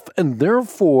itself, and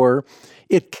therefore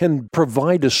it can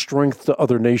provide a strength to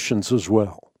other nations as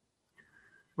well.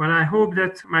 Well, I hope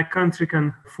that my country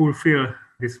can fulfill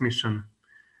this mission.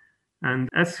 And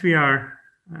as we are,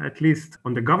 at least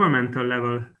on the governmental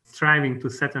level, striving to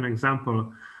set an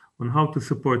example on how to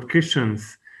support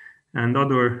Christians and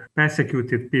other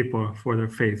persecuted people for their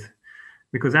faith.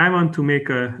 Because I want to make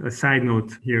a side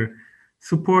note here.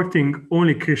 Supporting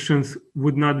only Christians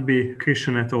would not be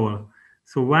Christian at all.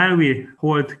 So while we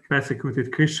hold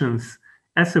persecuted Christians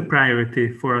as a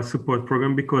priority for our support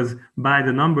program, because by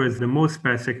the numbers, the most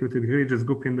persecuted religious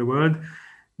group in the world,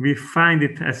 we find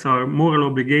it as our moral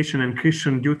obligation and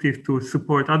Christian duty to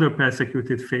support other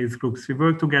persecuted faith groups. We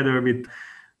work together with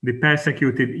the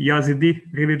persecuted Yazidi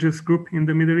religious group in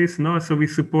the Middle East, and also we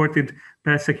supported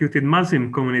persecuted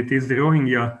Muslim communities, the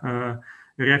Rohingya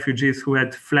refugees who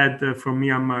had fled from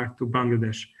Myanmar to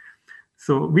Bangladesh.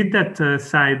 So with that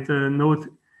side note,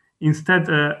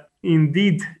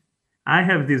 indeed, I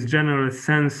have this general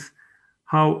sense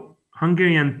how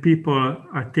Hungarian people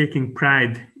are taking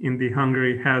pride in the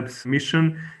Hungary Helps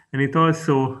mission, and it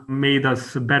also made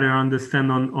us better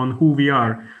understand on who we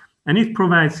are. And it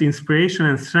provides inspiration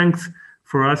and strength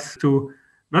for us to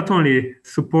not only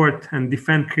support and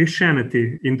defend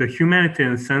Christianity in the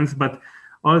humanitarian sense, but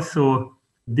also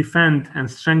defend and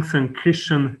strengthen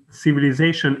Christian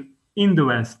civilization in the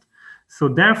West. So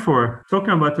therefore,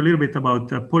 talking about a little bit about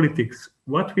politics,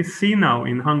 what we see now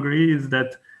in Hungary is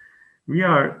that we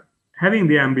are having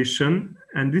the ambition,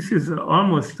 and this is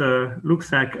almost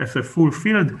looks like as a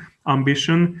fulfilled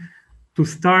ambition, to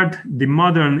start the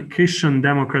modern Christian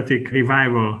democratic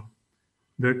revival,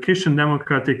 the Christian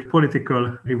democratic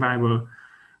political revival.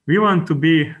 We want to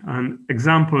be an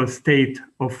example state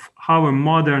of how a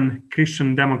modern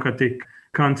Christian democratic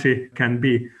country can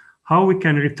be, how we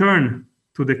can return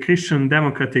to the Christian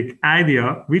democratic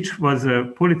idea, which was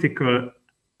a political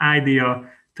idea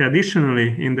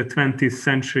traditionally in the 20th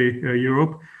century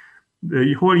Europe.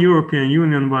 The whole European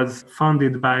Union was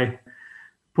founded by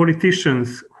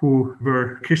politicians who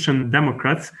were Christian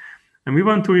Democrats. And we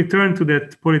want to return to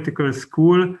that political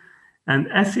school. And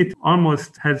as it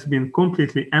almost has been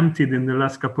completely emptied in the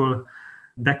last couple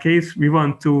decades, we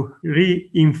want to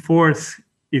reinforce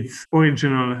its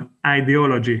original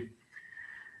ideology.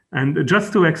 And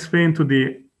just to explain to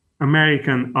the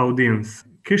American audience,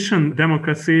 Christian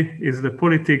democracy is the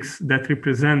politics that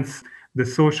represents the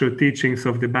social teachings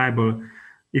of the Bible.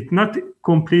 It not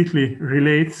completely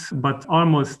relates, but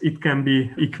almost it can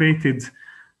be equated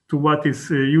to what is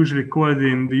usually called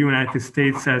in the United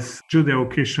States as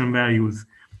Judeo-Christian values.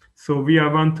 So we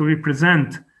want to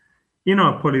represent in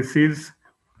our policies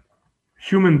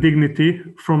human dignity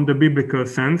from the biblical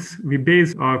sense. We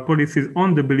base our policies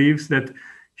on the beliefs that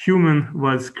human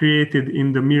was created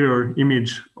in the mirror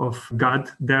image of God,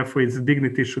 therefore its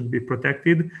dignity should be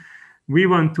protected. We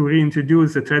want to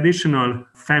reintroduce the traditional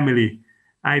family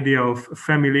idea of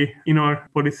family in our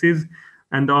policies,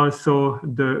 and also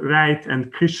the right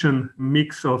and Christian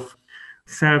mix of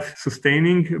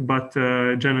self-sustaining but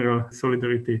general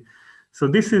solidarity. So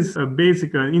this is a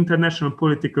basic international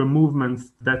political movement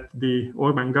that the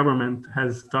Orbán government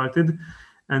has started.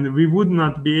 And we would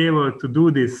not be able to do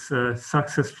this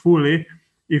successfully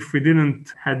if we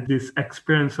didn't have this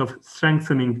experience of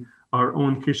strengthening our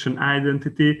own Christian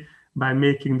identity by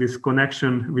making this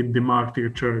connection with the martyr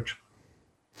church.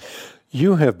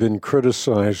 You have been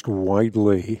criticized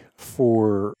widely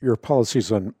for your policies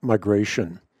on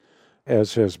migration,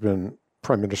 as has been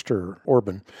Prime Minister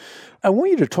Orbán. I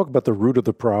want you to talk about the root of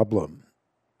the problem.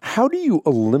 How do you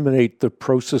eliminate the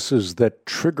processes that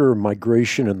trigger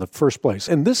migration in the first place?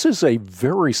 And this is a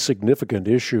very significant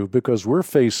issue because we're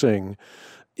facing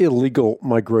illegal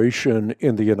migration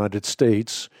in the United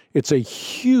States. It's a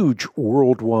huge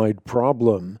worldwide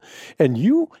problem. And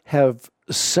you have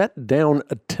set down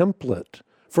a template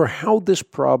for how this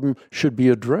problem should be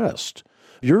addressed.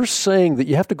 You're saying that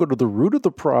you have to go to the root of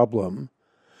the problem,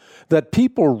 that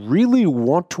people really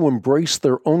want to embrace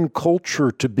their own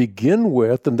culture to begin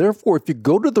with, and therefore, if you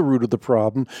go to the root of the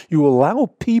problem, you allow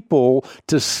people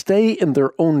to stay in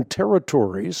their own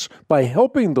territories by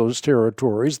helping those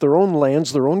territories, their own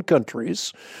lands, their own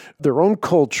countries, their own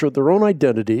culture, their own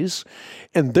identities,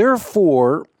 and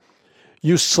therefore,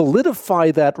 you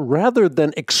solidify that rather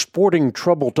than exporting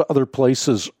trouble to other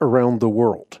places around the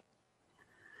world.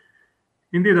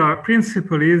 Indeed, our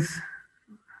principle is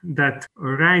that a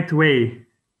right way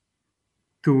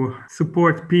to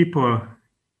support people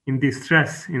in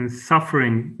distress, in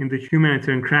suffering, in the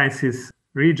humanitarian crisis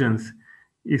regions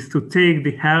is to take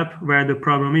the help where the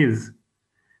problem is,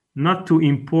 not to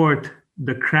import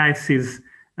the crisis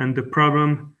and the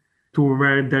problem to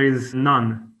where there is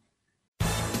none.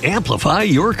 Amplify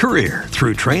your career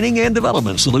through training and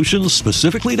development solutions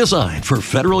specifically designed for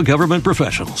federal government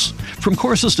professionals. From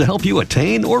courses to help you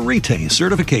attain or retain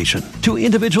certification, to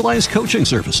individualized coaching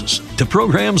services, to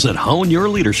programs that hone your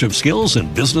leadership skills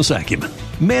and business acumen,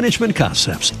 Management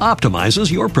Concepts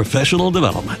optimizes your professional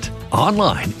development.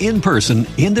 Online, in person,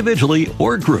 individually,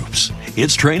 or groups,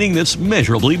 it's training that's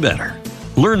measurably better.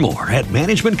 Learn more at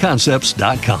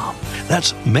managementconcepts.com.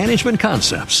 That's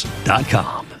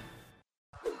managementconcepts.com.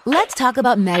 Let's talk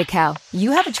about Medi-Cal.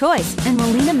 You have a choice, and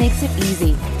Molina makes it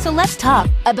easy. So let's talk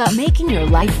about making your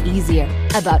life easier,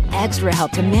 about extra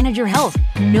help to manage your health.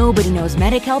 Nobody knows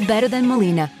Medi-Cal better than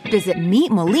Molina. Visit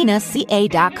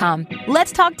meetmolinaca.com.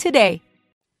 Let's talk today.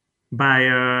 By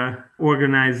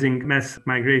organizing mass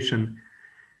migration.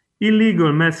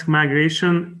 Illegal mass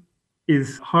migration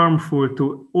is harmful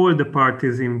to all the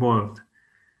parties involved.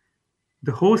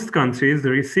 The host countries,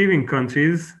 the receiving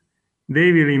countries,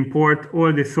 they will import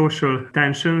all the social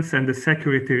tensions and the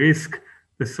security risk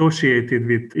associated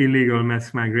with illegal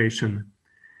mass migration.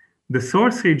 The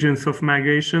source regions of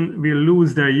migration will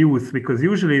lose their youth, because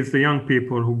usually it's the young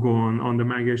people who go on the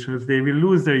migrations. They will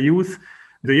lose their youth,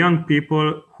 the young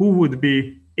people who would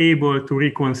be able to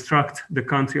reconstruct the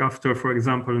country after, for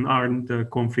example, an armed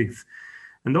conflict.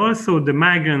 And also the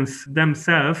migrants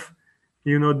themselves,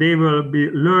 they will be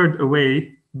lured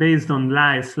away based on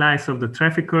lies of the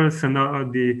traffickers and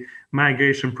the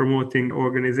migration promoting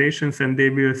organizations, and they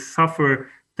will suffer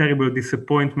terrible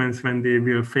disappointments when they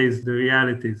will face the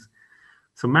realities.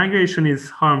 So migration is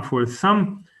harmful.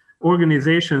 Some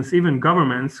organizations, even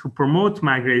governments who promote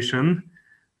migration,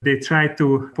 they try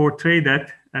to portray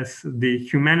that as the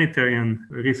humanitarian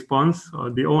response or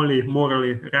the only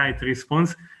morally right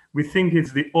response. We think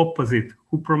it's the opposite.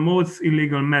 Who promotes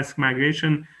illegal mass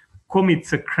migration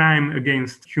commits a crime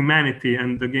against humanity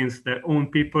and against their own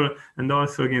people and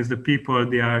also against the people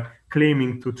they are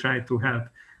claiming to try to help.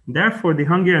 Therefore, the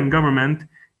Hungarian government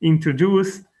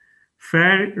introduced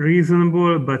fair,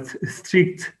 reasonable, but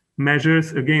strict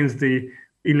measures against the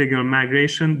illegal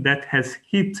migration that has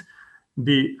hit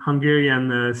the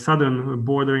Hungarian southern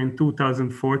border in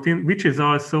 2014, which is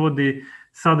also the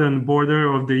southern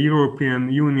border of the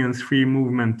European Union's free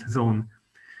movement zone.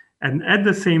 And at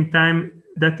the same time,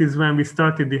 that is when we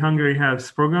started the Hungary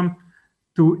Helps program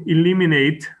to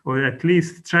eliminate, or at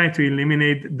least try to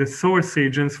eliminate, the source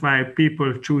regions why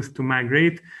people choose to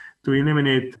migrate, to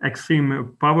eliminate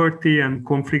extreme poverty and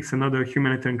conflicts and other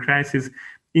humanitarian crises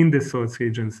in the source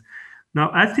regions. Now,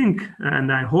 I think,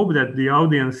 and I hope that the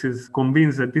audience is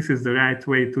convinced that this is the right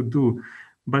way to do,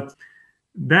 but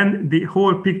then the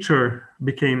whole picture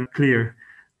became clear.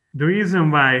 The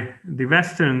reason why the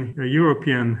Western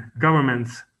European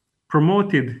governments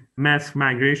promoted mass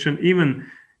migration, even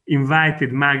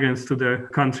invited migrants to their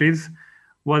countries,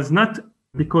 was not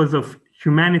because of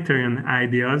humanitarian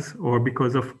ideas or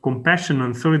because of compassion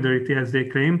and solidarity, as they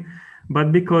claim,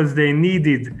 but because they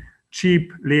needed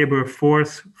cheap labor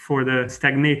force for the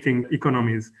stagnating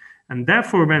economies. And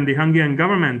therefore, when the Hungarian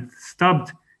government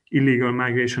stopped illegal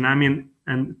migration,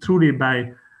 and truly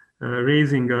by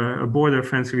raising a border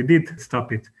fence, we did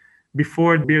stop it.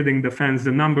 Before building the fence,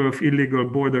 the number of illegal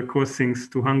border crossings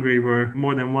to Hungary were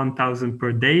more than 1,000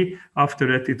 per day. After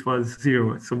that, it was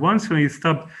zero. So once we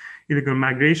stopped illegal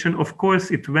migration, of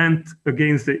course, it went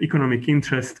against the economic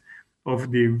interest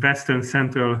of the Western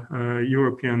Central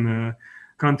European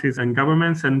countries and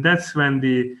governments. And that's when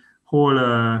the whole,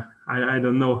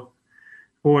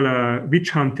 witch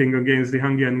hunting against the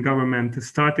Hungarian government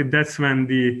started. That's when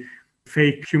the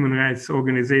fake human rights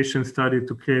organizations started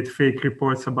to create fake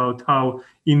reports about how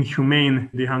inhumane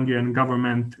the Hungarian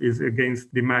government is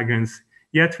against the migrants.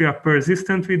 Yet we are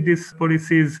persistent with these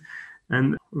policies,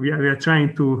 and we are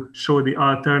trying to show the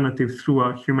alternative through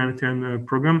our humanitarian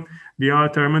program, the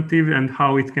alternative and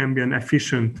how it can be an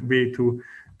efficient way to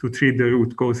treat the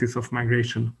root causes of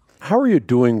migration. How are you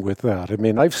doing with that?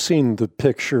 I've seen the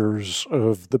pictures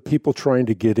of the people trying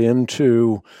to get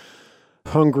into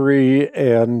Hungary,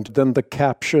 and then the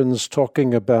captions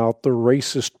talking about the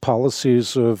racist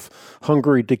policies of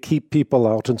Hungary to keep people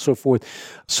out and so forth.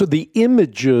 So the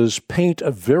images paint a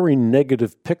very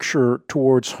negative picture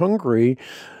towards Hungary.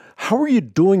 How are you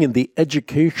doing in the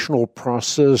educational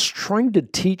process, trying to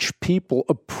teach people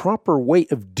a proper way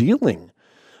of dealing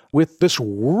with this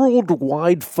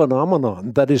worldwide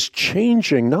phenomenon that is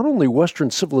changing not only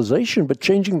Western civilization, but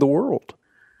changing the world?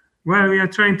 Well, we are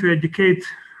trying to educate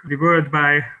the world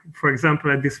by, for example,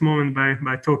 at this moment,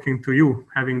 by talking to you,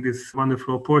 having this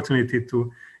wonderful opportunity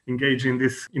to engage in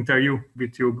this interview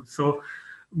with you. So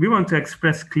we want to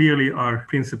express clearly our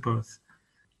principles.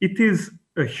 It is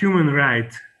a human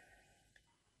right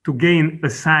to gain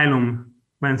asylum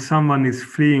when someone is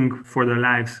fleeing for their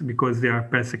lives because they are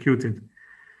persecuted.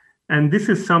 And this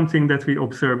is something that we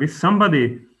observe. If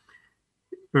somebody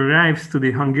arrives to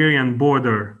the Hungarian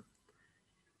border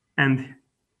and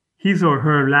his or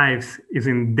her life is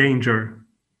in danger,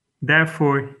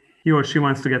 therefore he or she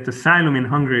wants to get asylum in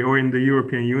Hungary or in the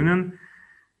European Union,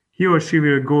 he or she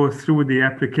will go through the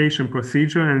application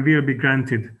procedure and will be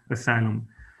granted asylum.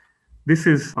 This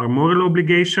is our moral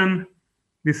obligation,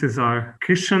 this is our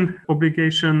Christian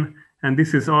obligation, and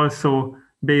this is also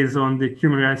based on the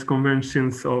Human Rights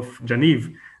Conventions of Geneva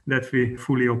that we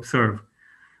fully observe.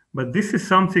 But this is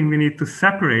something we need to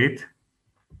separate: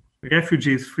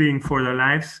 refugees fleeing for their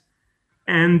lives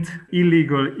and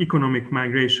illegal economic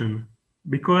migration,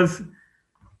 because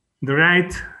the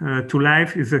right to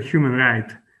life is a human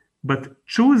right. But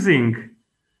choosing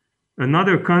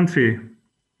another country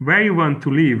where you want to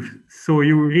live so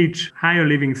you reach higher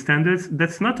living standards,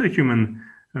 that's not a human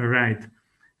right.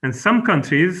 And some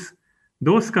countries,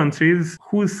 those countries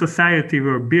whose society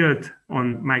were built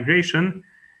on migration,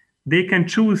 they can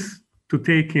choose to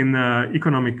take in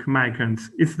economic migrants.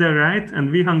 It's their right,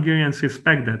 and we Hungarians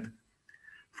respect that.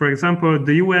 For example,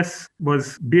 the US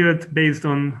was built based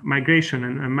on migration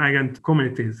and migrant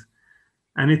communities,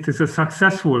 and it is a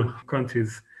successful country.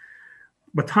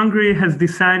 But Hungary has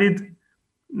decided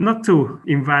not to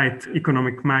invite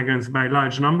economic migrants by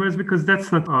large numbers because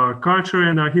that's not our culture,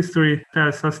 and our history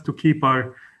tells us to keep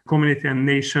our community and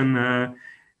nation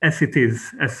as it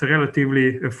is, as a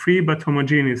relatively free but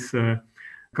homogeneous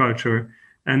culture.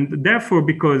 And therefore,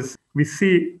 because we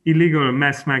see illegal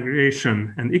mass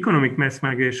migration and economic mass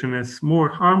migration as more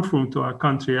harmful to our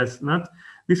country as not,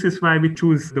 this is why we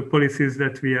choose the policies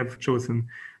that we have chosen.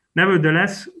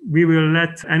 Nevertheless, we will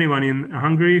let anyone in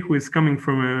Hungary who is coming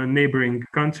from a neighboring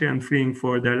country and fleeing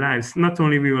for their lives. Not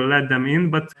only we will let them in,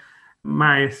 but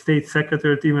my state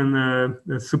secretariat even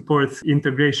supports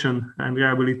integration and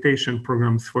rehabilitation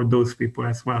programs for those people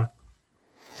as well.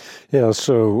 Yeah,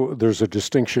 so there's a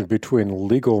distinction between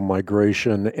legal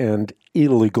migration and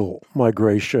illegal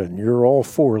migration. You're all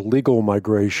for legal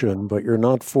migration, but you're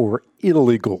not for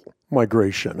illegal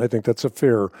migration. I think that's a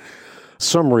fair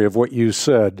summary of what you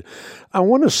said. I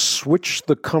want to switch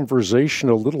the conversation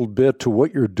a little bit to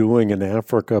what you're doing in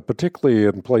Africa, particularly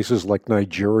in places like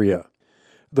Nigeria.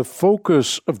 The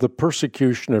focus of the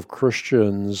persecution of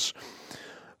Christians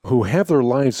who have their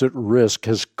lives at risk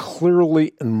has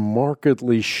clearly and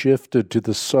markedly shifted to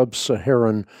the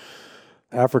sub-Saharan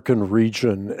African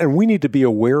region, and we need to be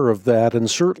aware of that, and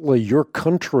certainly your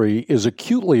country is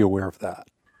acutely aware of that.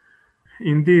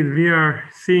 Indeed, we are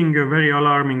seeing a very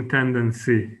alarming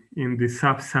tendency in the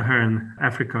sub-Saharan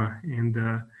Africa in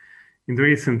the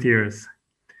recent years.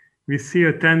 We see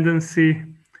a tendency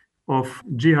of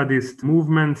jihadist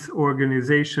movements,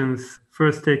 organizations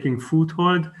first taking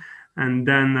foothold and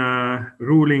then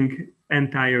ruling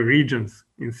entire regions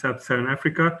in sub-Saharan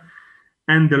Africa.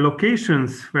 And the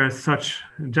locations where such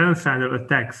genocidal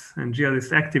attacks and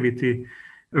jihadist activity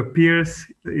appears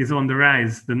is on the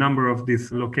rise, the number of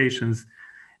these locations.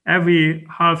 Every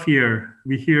half year,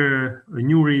 we hear a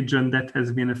new region that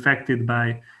has been affected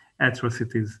by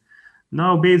atrocities.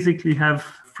 Now basically have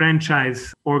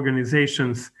franchise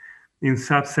organizations in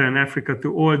sub-Saharan Africa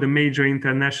to all the major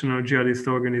international jihadist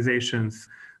organizations.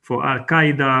 For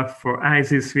Al-Qaeda, for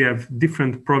ISIS, we have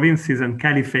different provinces and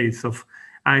caliphates of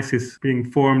ISIS being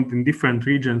formed in different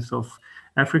regions of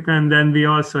Africa. And then we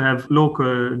also have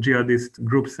local jihadist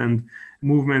groups and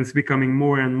movements becoming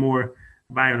more and more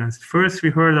violent. First,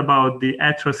 we heard about the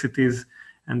atrocities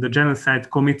and the genocide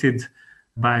committed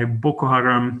by Boko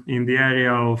Haram in the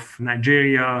area of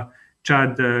Nigeria,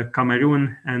 Chad,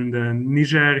 Cameroon, and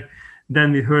Niger.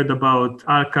 Then we heard about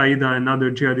Al-Qaeda and other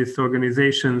jihadist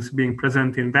organizations being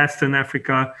present in Western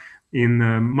Africa, in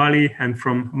Mali, and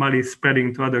from Mali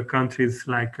spreading to other countries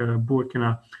like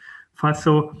Burkina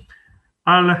Faso.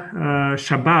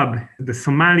 Al-Shabaab, the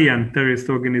Somalian terrorist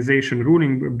organization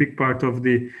ruling a big part of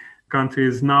the country,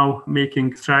 is now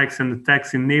making strikes and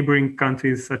attacks in neighboring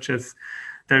countries, such as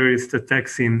terrorist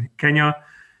attacks in Kenya.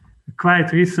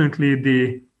 Quite recently,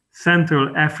 the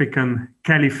Central African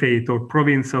Caliphate or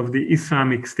province of the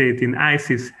Islamic State in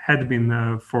ISIS had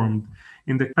been formed.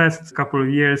 In the past couple of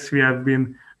years, we have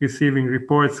been receiving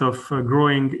reports of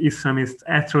growing Islamist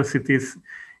atrocities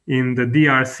in the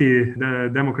DRC, the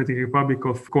Democratic Republic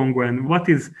of Congo. And what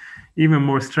is even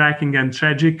more striking and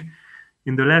tragic,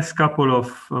 in the last couple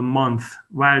of months,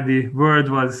 while the world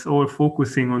was all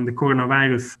focusing on the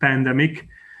coronavirus pandemic,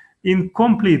 in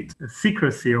complete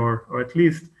secrecy, or at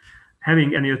least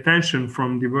having any attention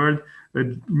from the world, a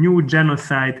new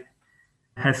genocide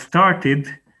has started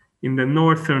in the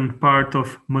northern part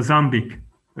of Mozambique.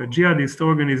 A jihadist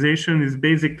organization is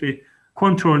basically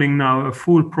controlling now a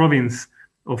full province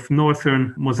of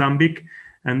northern Mozambique,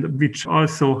 and which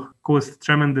also caused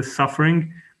tremendous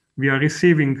suffering. We are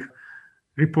receiving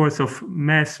reports of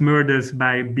mass murders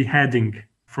by beheading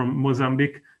from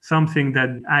Mozambique, something that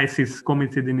ISIS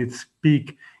committed in its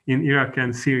peak in Iraq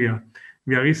and Syria.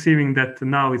 We are receiving that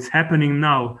now. It's happening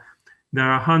now. There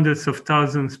are hundreds of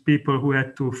thousands of people who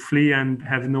had to flee and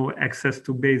have no access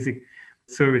to basic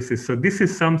services. So this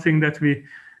is something that we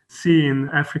see in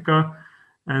Africa,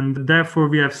 and therefore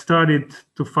we have started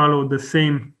to follow the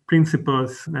same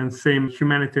principles and same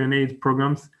humanitarian aid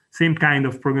programs, same kind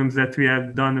of programs that we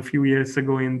have done a few years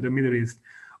ago in the Middle East.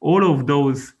 All of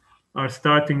those are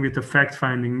starting with a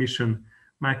fact-finding mission.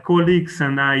 My colleagues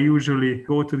and I usually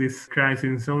go to these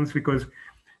crisis zones because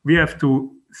we have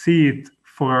to see it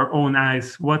for our own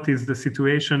eyes, what is the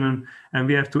situation, and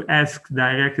we have to ask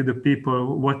directly the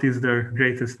people what is their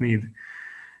greatest need.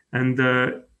 And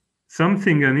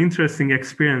an interesting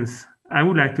experience I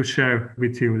would like to share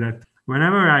with you, that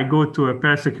whenever I go to a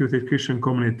persecuted Christian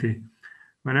community,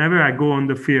 whenever I go on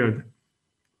the field,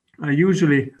 I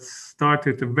usually start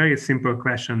with a very simple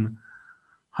question: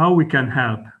 how we can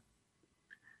help?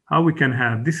 How we can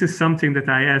help? This is something that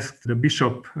I asked the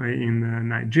bishop in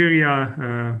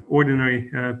Nigeria,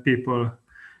 ordinary people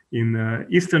in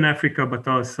Eastern Africa, but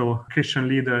also Christian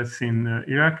leaders in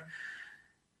Iraq.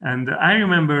 And I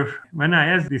remember when I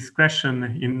asked this question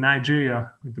in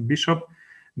Nigeria with the bishop,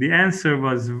 the answer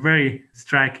was very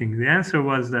striking. The answer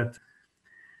was that,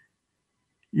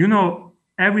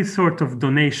 every sort of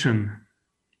donation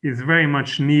is very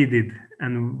much needed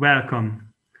and welcome,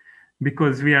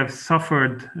 because we have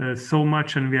suffered so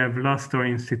much and we have lost our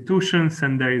institutions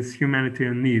and there is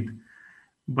humanitarian need.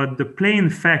 But the plain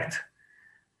fact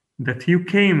that you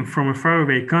came from a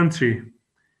faraway country,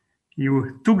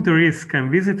 you took the risk and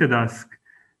visited us,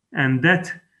 and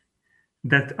that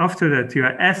after that you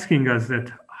are asking us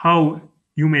that how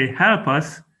you may help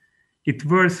us, it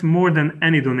worth more than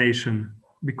any donation,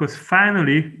 because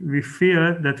finally we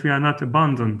feel that we are not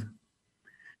abandoned.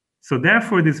 So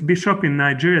therefore, this bishop in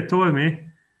Nigeria told me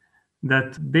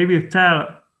that they will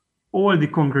tell all the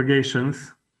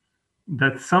congregations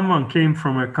that someone came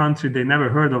from a country they never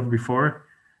heard of before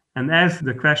and ask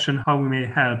the question how we may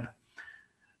help.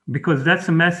 Because that's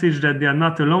a message that they are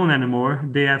not alone anymore.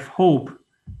 They have hope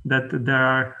that there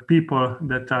are people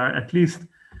that are at least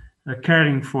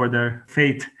caring for their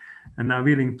faith and are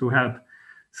willing to help.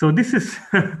 So this is,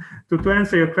 to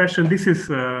answer your question, this is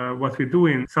what we do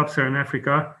in Sub-Saharan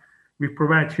Africa. We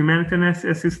provide humanitarian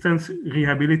assistance,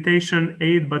 rehabilitation,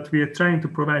 aid, but we are trying to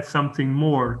provide something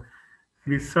more.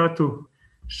 We start to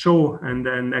show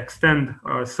and extend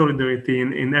our solidarity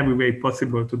in every way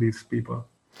possible to these people.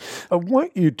 I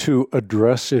want you to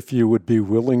address, if you would be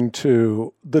willing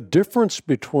to, the difference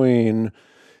between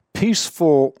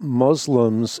peaceful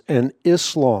Muslims and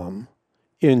Islam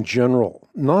in general.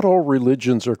 Not all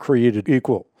religions are created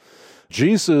equal.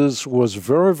 Jesus was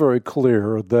very, very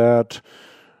clear that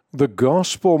the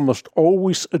gospel must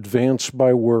always advance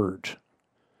by word.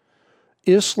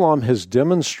 Islam has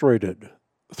demonstrated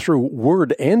through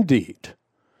word and deed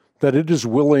that it is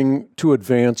willing to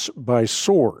advance by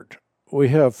sword. We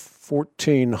have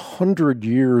 1,400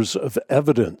 years of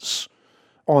evidence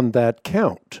on that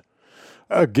count.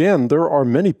 Again, there are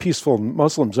many peaceful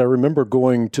Muslims. I remember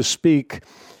going to speak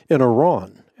in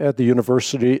Iran at the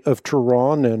University of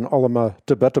Tehran and Allama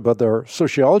Tabatabai, their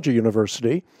sociology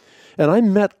university, and I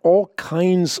met all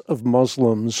kinds of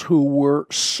Muslims who were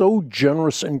so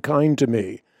generous and kind to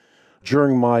me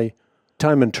during my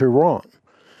time in Tehran.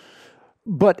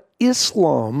 But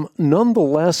Islam,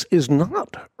 nonetheless, is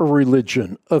not a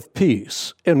religion of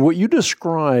peace. And what you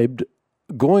described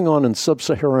going on in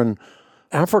Sub-Saharan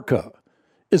Africa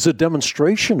is a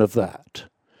demonstration of that.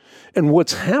 And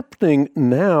what's happening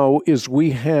now is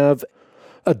we have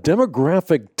a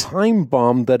demographic time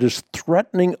bomb that is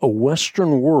threatening a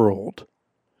Western world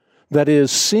that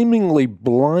is seemingly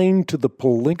blind to the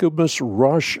polygamous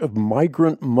rush of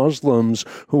migrant Muslims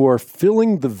who are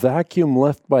filling the vacuum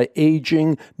left by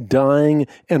aging, dying,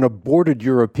 and aborted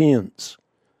Europeans.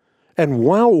 And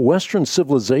while Western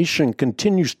civilization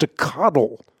continues to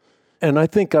coddle, and I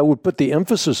think I would put the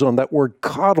emphasis on that word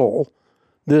coddle,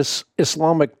 this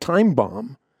Islamic time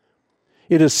bomb,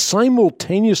 it is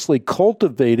simultaneously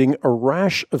cultivating a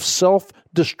rash of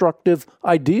self-destructive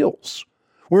ideals.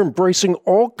 We're embracing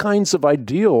all kinds of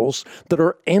ideals that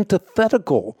are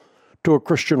antithetical to a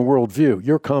Christian worldview.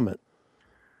 Your comment?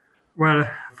 Well,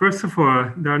 first of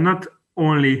all, there are not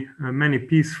only many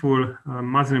peaceful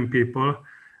Muslim people,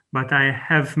 but I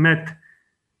have met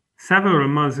several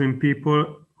Muslim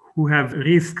people who have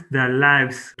risked their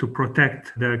lives to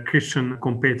protect their Christian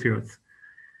compatriots.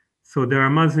 So there are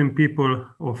Muslim people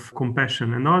of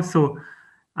compassion. And also,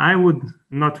 I would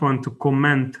not want to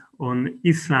comment on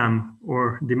Islam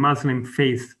or the Muslim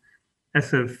faith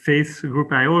as a faith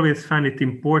group. I always find it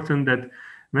important that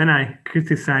when I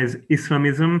criticize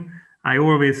Islamism, I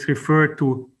always refer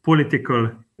to political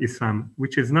Islam,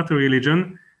 which is not a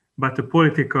religion, but a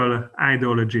political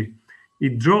ideology.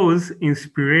 It draws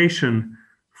inspiration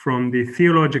from the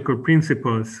theological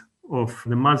principles of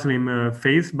the Muslim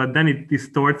faith, but then it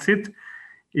distorts it.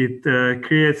 It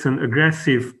creates an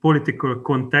aggressive political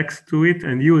context to it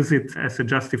and uses it as a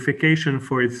justification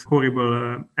for its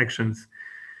horrible actions.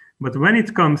 But when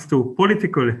it comes to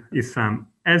political Islam,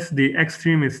 as the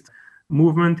extremist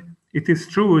movement, it is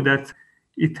true that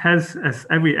it has, as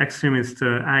every extremist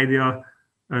idea,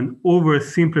 an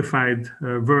oversimplified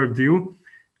worldview,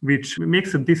 which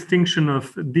makes a distinction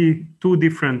of the two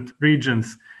different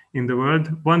regions in the world.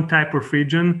 One type of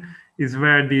region is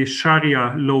where the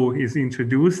Sharia law is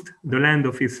introduced, the land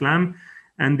of Islam,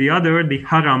 and the other, the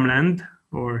Haram land,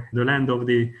 or the land of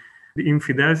the the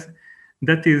infidels,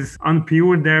 that is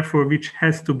unpure, therefore, which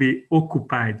has to be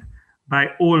occupied by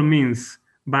all means,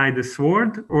 by the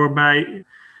sword or by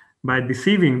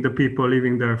deceiving the people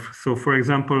living there. So, for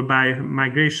example, by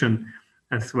migration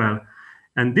as well.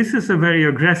 And this is a very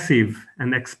aggressive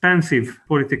and expansive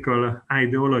political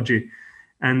ideology.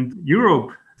 And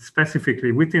Europe,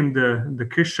 specifically within the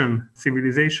Christian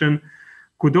civilization,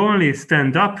 could only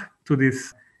stand up to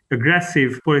this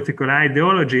aggressive political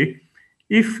ideology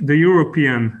if the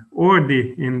European or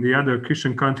in the other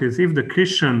Christian countries, if the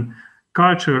Christian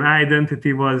cultural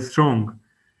identity was strong.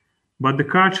 But the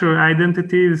cultural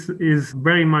identity is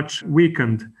very much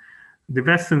weakened. The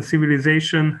Western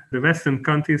civilization, the Western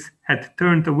countries had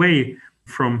turned away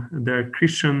from their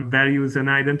Christian values and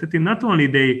identity. Not only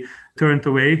they turned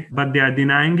away, but they are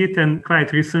denying it. And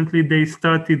quite recently, they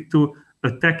started to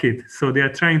attack it. So they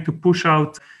are trying to push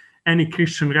out any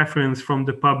Christian reference from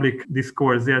the public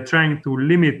discourse. They are trying to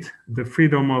limit the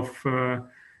freedom of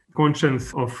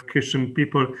conscience of Christian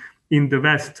people in the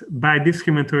West by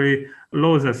discriminatory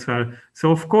laws as well.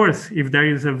 So, of course, if there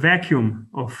is a vacuum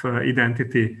of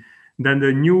identity, then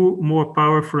the new, more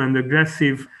powerful and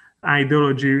aggressive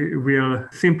ideology will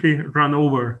simply run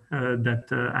over that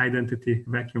identity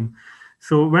vacuum.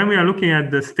 So when we are looking at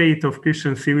the state of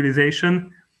Christian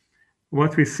civilization,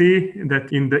 what we see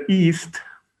that in the East,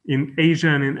 in Asia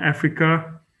and in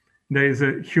Africa, there is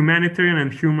a humanitarian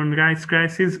and human rights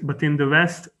crisis, but in the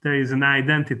West, there is an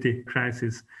identity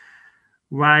crisis.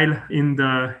 While in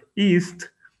the East,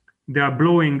 they are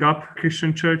blowing up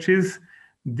Christian churches,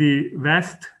 the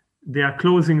West, they are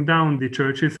closing down the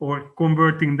churches or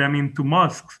converting them into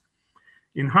mosques.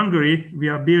 In Hungary, we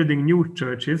are building new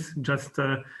churches. Just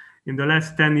in the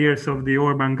last 10 years of the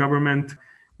Orban government,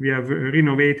 we have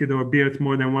renovated or built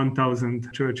more than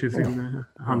 1,000 churches in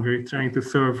Hungary, trying to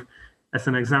serve as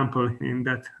an example in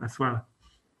that as well.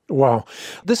 Wow.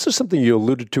 This is something you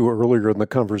alluded to earlier in the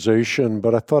conversation,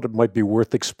 but I thought it might be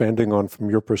worth expanding on from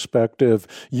your perspective.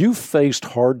 You faced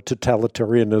hard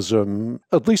totalitarianism,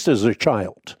 at least as a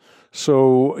child.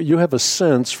 So you have a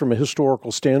sense from a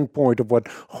historical standpoint of what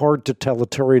hard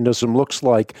totalitarianism looks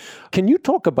like. Can you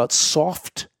talk about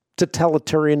soft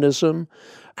totalitarianism?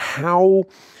 How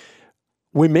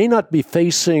we may not be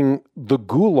facing the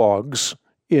gulags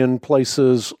in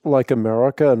places like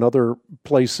America and other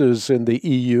places in the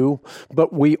EU,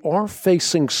 but we are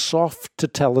facing soft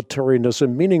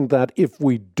totalitarianism, meaning that if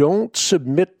we don't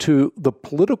submit to the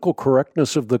political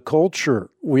correctness of the culture,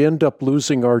 we end up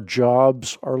losing our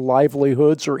jobs, our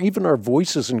livelihoods, or even our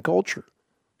voices in culture.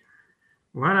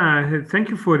 Well, thank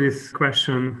you for this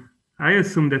question. I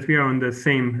assume that we are on the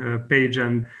same page,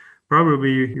 and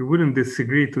probably you wouldn't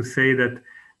disagree to say that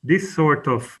this sort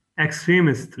of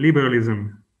extremist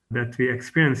liberalism that we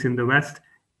experience in the West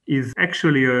is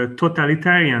actually a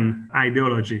totalitarian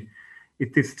ideology.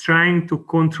 It is trying to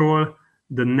control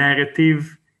the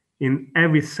narrative in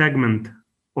every segment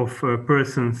of a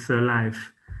person's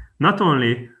life. Not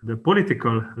only the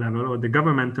political level or the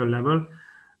governmental level,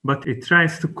 but it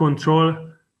tries to control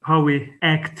how we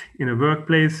act in a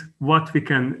workplace, what we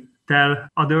can tell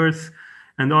others,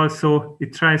 and also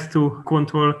it tries to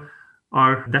control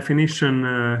our definition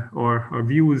or our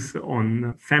views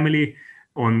on family,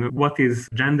 on what is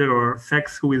gender or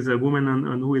sex, who is a woman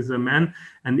and who is a man.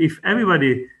 And if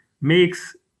everybody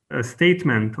makes a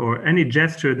statement or any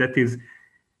gesture that is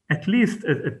at least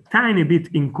a tiny bit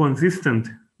inconsistent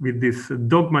with this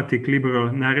dogmatic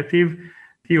liberal narrative,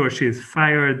 he or she is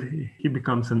fired, he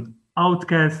becomes an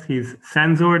outcast, he's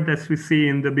censored, as we see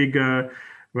in the big,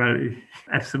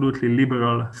 absolutely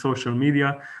liberal social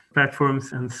media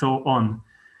platforms and so on.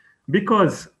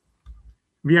 Because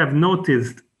we have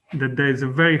noticed that there is a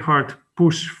very hard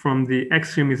push from the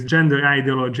extremist gender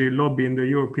ideology lobby in the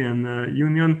European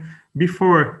Union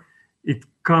before it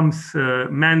comes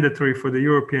mandatory for the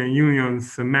European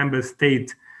Union's member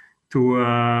state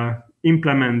to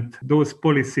implement those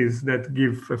policies that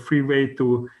give a free way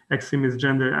to extremist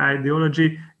gender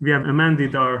ideology. We have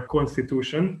amended our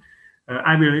constitution.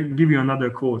 I will give you another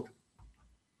quote.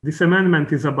 This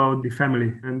amendment is about the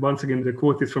family. And once again, the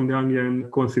quote is from the Hungarian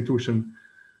constitution.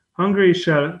 Hungary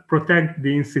shall protect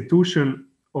the institution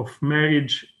of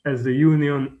marriage as the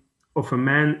union of a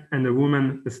man and a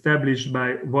woman established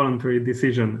by voluntary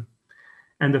decision,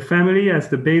 and the family as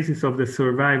the basis of the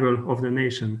survival of the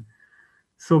nation.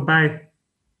 So by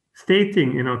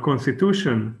stating in our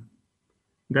constitution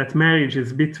that marriage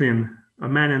is between a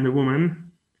man and a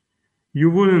woman,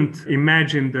 you wouldn't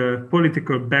imagine the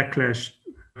political backlash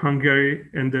Hungary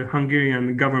and the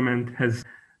Hungarian government has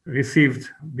received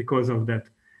because of that.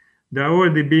 There are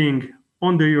already being,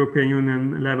 on the European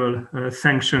Union level,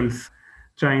 sanctions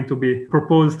trying to be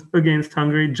proposed against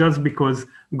Hungary just because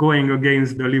going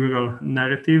against the liberal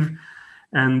narrative.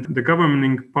 And the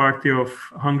governing party of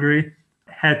Hungary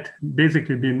had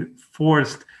basically been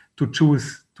forced to choose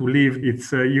to leave its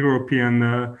European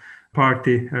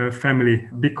party family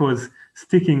because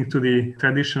sticking to the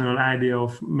traditional idea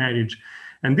of marriage.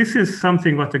 And this is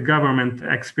something what the government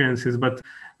experiences, but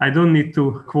I don't need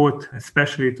to quote,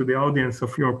 especially to the audience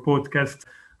of your podcast,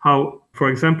 how, for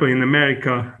example, in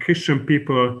America, Christian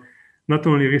people not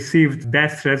only received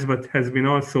death threats, but has been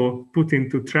also put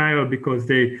into trial because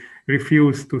they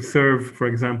refused to serve, for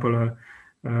example, a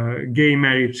gay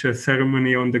marriage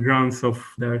ceremony on the grounds of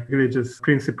their religious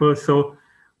principles. So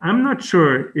I'm not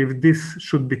sure if this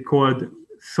should be called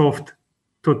soft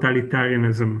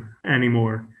totalitarianism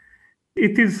anymore.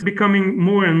 It is becoming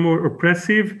more and more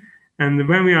oppressive. And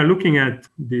when we are looking at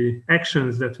the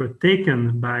actions that were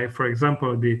taken by, for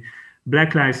example, the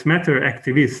Black Lives Matter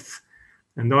activists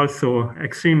and also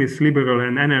extremist liberal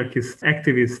and anarchist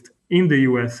activists in the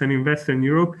US and in Western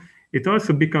Europe, it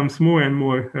also becomes more and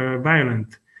more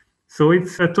violent. So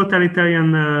it's a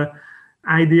totalitarian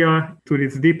idea to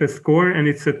its deepest core, and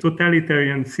it's a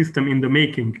totalitarian system in the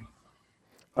making.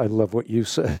 I love what you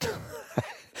said.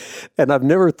 And I've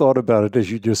never thought about it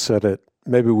as you just said it.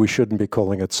 Maybe we shouldn't be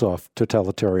calling it soft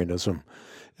totalitarianism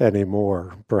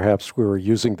anymore. Perhaps we were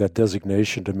using that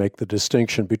designation to make the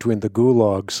distinction between the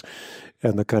gulags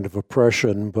and the kind of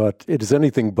oppression, but it is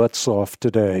anything but soft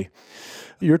today.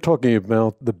 You're talking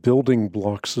about the building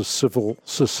blocks of civil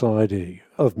society,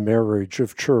 of marriage,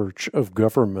 of church, of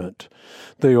government.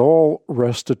 They all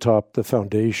rest atop the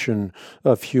foundation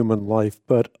of human life,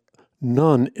 but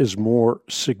none is more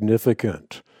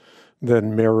significant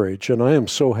than marriage. And I am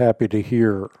so happy to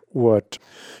hear what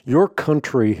your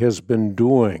country has been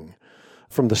doing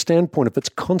from the standpoint of its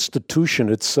constitution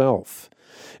itself.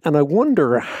 And I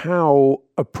wonder how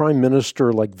a prime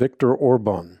minister like Viktor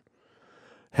Orban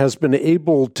has been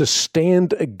able to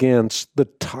stand against the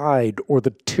tide or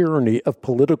the tyranny of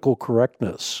political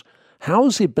correctness. How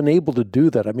has he been able to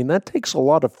do that? I mean, that takes a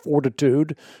lot of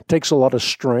fortitude, takes a lot of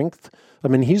strength. I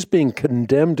mean, he's being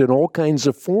condemned in all kinds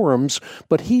of forums,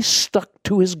 but he's stuck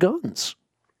to his guns.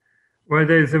 Well,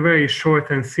 there is a very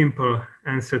short and simple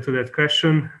answer to that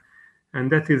question,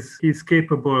 and that is he's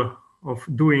capable of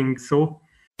doing so.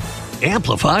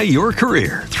 Amplify your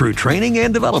career through training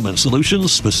and development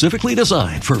solutions specifically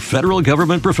designed for federal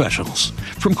government professionals.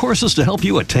 From courses to help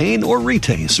you attain or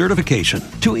retain certification,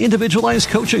 to individualized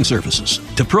coaching services,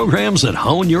 to programs that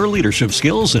hone your leadership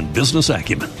skills and business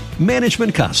acumen,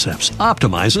 Management Concepts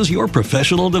optimizes your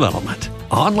professional development.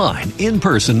 Online, in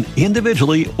person,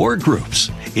 individually, or groups,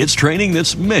 it's training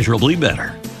that's measurably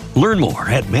better. Learn more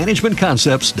at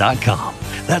managementconcepts.com.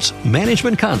 That's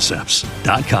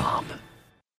managementconcepts.com.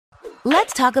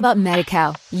 Let's talk about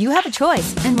Medi-Cal. You have a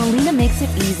choice, and Molina makes it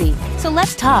easy. So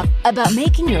let's talk about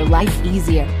making your life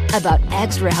easier, about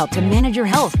extra help to manage your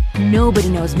health. Nobody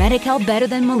knows Medi-Cal better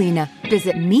than Molina.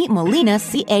 Visit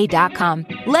meetmolinaca.com.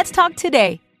 Let's talk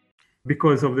today.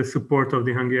 Because of the support of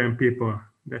the Hungarian people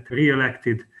that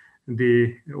re-elected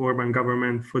the Orban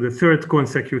government for the third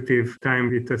consecutive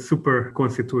time with a super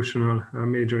constitutional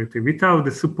majority. Without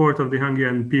the support of the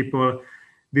Hungarian people,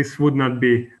 this would not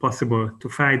be possible to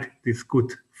fight this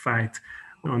good fight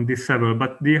on this level.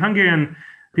 But the Hungarian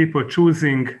people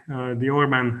choosing the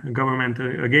Orban government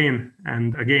again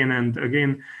and again and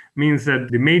again means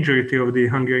that the majority of the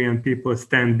Hungarian people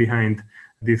stand behind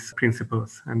these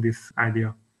principles and this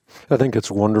idea. I think it's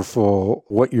wonderful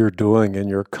what you're doing in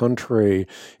your country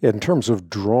in terms of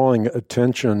drawing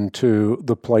attention to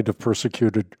the plight of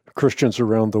persecuted Christians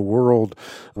around the world.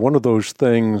 One of those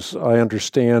things I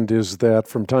understand is that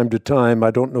from time to time,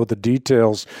 I don't know the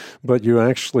details, but you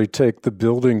actually take the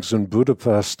buildings in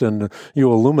Budapest and you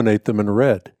illuminate them in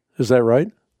red. Is that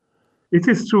right? It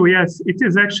is true, yes. It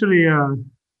is actually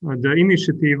the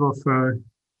initiative of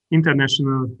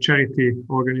international charity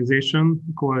organization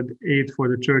called Aid for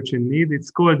the Church in Need. It's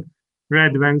called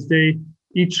Red Wednesday.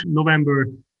 Each November,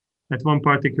 at one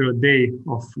particular day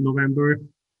of November,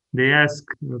 they ask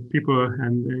people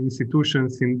and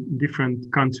institutions in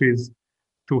different countries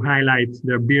to highlight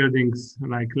their buildings,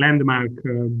 like landmark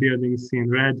buildings in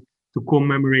red, to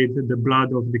commemorate the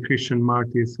blood of the Christian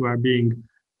martyrs who are being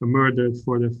murdered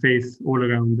for their faith all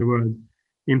around the world.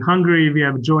 In Hungary, we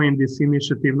have joined this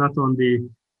initiative not on the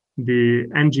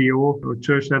NGO or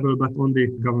church level, but on the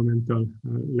governmental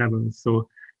level. So,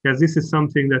 yes, this is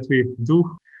something that we do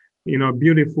in our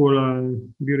beautiful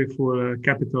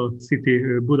capital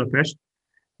city, Budapest,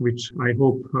 which I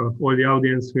hope all the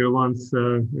audience will once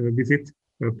visit.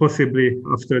 Possibly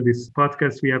after this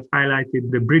podcast, we have highlighted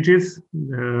the bridges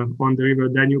on the river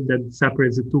Danube that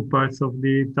separates the two parts of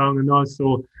the town, and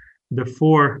also the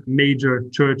four major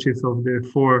churches of the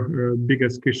four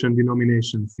biggest Christian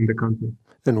denominations in the country.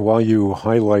 And while you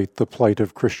highlight the plight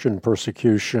of Christian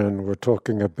persecution, we're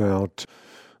talking about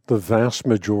the vast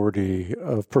majority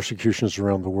of persecutions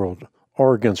around the world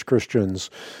are against Christians.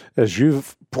 As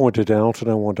you've pointed out,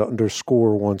 and I want to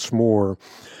underscore once more,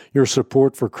 your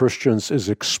support for Christians is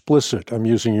explicit. I'm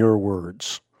using your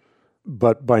words,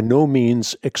 but by no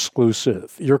means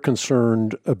exclusive. You're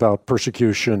concerned about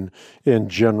persecution in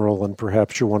general, and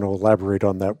perhaps you want to elaborate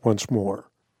on that once more.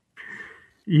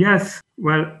 Yes.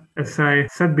 Well, as I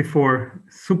said before,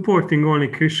 supporting only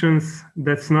Christians,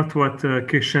 that's not what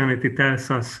Christianity tells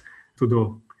us to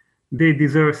do. They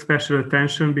deserve special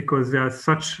attention because they are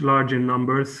such large in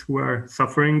numbers who are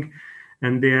suffering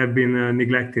and they have been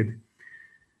neglected.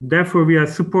 Therefore, we are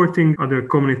supporting other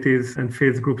communities and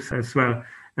faith groups as well.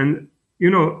 And,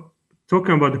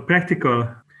 talking about the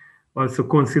practical also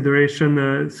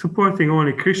consideration, supporting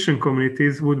only Christian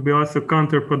communities would be also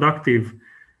counterproductive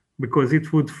because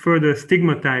it would further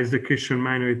stigmatize the Christian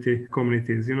minority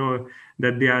communities,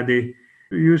 that they are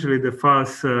usually the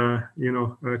false,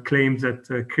 claims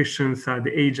that Christians are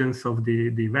the agents of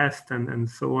the West and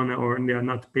so on, or they are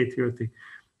not patriotic.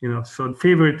 So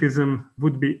favoritism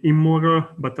would be immoral,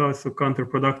 but also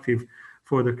counterproductive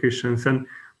for the Christians. And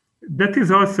that is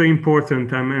also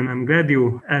important, and I'm glad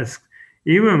you asked.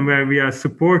 Even where we are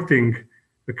supporting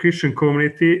the Christian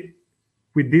community,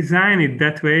 we design it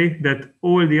that way that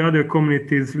all the other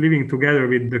communities living together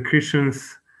with the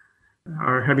Christians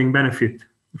are having benefit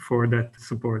for that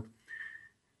support.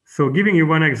 So giving you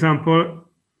one example,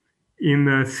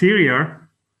 in Syria,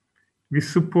 we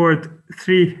support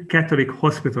 3 Catholic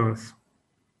hospitals.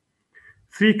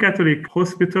 3 Catholic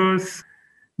hospitals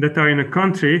that are in a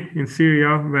country, in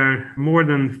Syria, where more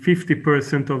than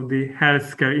 50% of the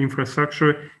healthcare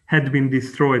infrastructure had been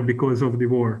destroyed because of the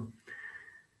war.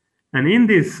 And in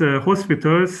these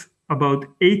hospitals, about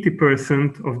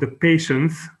 80% of the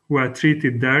patients who are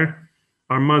treated there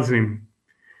are Muslim.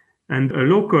 And a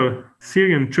local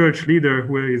Syrian church leader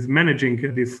who is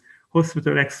managing this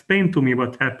hospital explained to me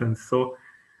what happens. So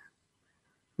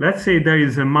let's say there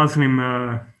is a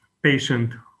Muslim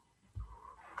patient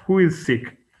who is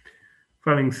sick,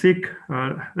 falling sick.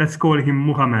 Let's call him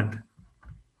Muhammad.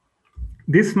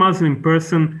 This Muslim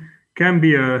person can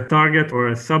be a target or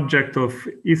a subject of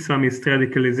Islamist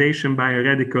radicalization by a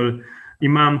radical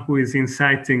imam who is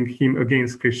inciting him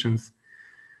against Christians.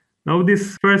 Now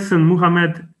this person,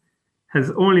 Muhammad, has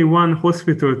only one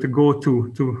hospital to go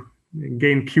to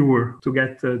gain cure, to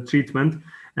get treatment,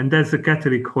 and that's the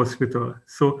Catholic hospital.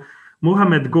 So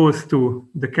Muhammad goes to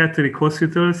the Catholic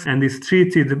hospitals and is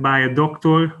treated by a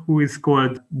doctor who is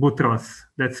called Butros.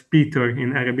 That's Peter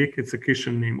in Arabic, it's a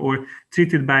Christian name. Or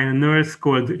treated by a nurse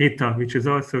called Rita, which is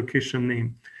also a Christian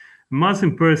name. A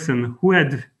Muslim person who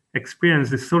had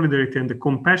experienced the solidarity and the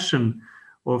compassion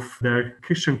of their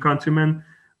Christian countrymen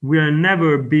will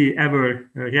never be ever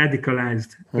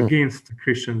radicalized against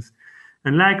Christians.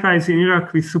 And likewise in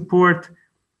Iraq, we support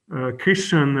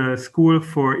Christian school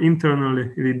for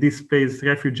internally displaced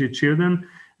refugee children,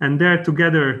 and there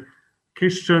together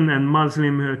Christian and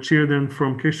Muslim children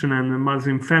from Christian and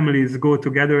Muslim families go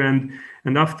together, and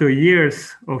after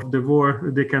years of the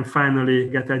war they can finally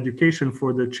get education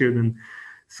for the children.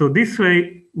 So this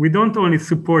way we don't only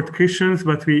support Christians,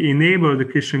 but we enable the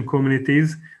Christian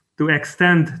communities to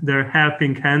extend their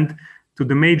helping hand to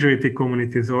the majority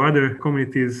communities or other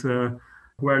communities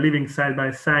who are living side by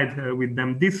side with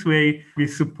them. This way, we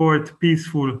support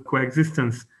peaceful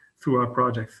coexistence through our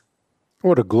projects.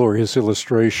 What a glorious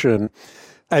illustration.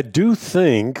 I do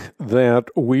think that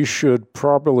we should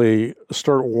probably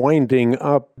start winding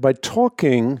up by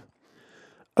talking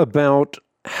about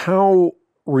how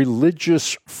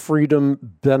religious freedom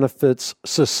benefits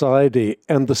society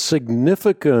and the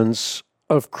significance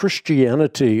of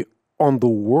Christianity on the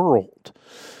world.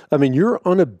 I mean, you're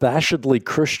unabashedly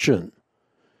Christian.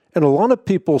 And a lot of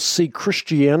people see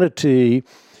Christianity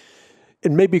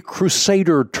in maybe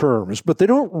crusader terms, but they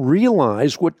don't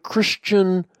realize what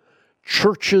Christian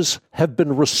churches have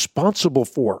been responsible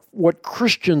for, what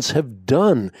Christians have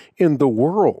done in the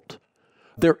world,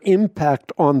 their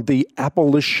impact on the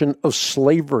abolition of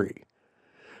slavery,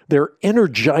 their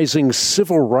energizing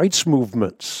civil rights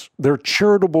movements, their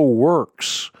charitable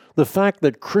works, the fact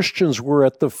that Christians were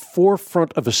at the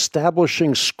forefront of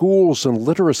establishing schools and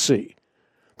literacy,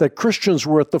 that Christians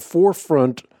were at the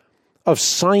forefront of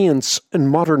science and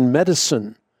modern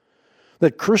medicine,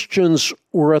 that Christians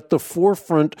were at the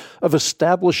forefront of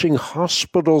establishing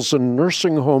hospitals and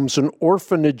nursing homes and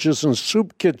orphanages and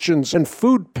soup kitchens and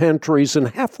food pantries and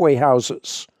halfway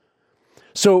houses.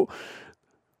 So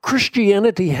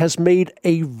Christianity has made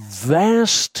a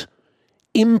vast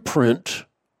imprint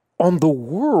on the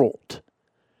world,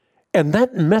 and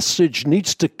that message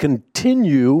needs to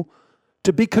continue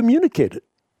to be communicated.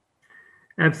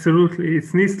 Absolutely.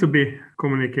 It needs to be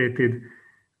communicated.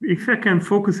 If I can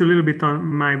focus a little bit on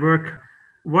my work,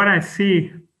 what I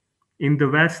see in the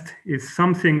West is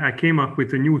something I came up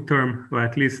with a new term, or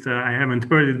at least I haven't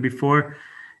heard it before,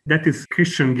 that is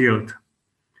Christian guilt.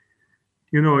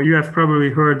 You know, you have probably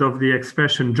heard of the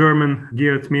expression German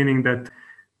guilt, meaning that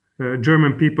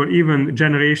German people, even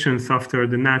generations after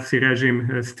the Nazi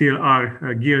regime, still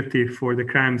are guilty for the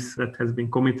crimes that has been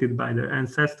committed by their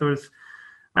ancestors.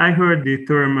 I heard the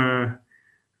term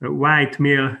white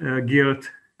male guilt.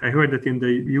 I heard that in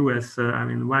the US,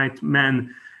 white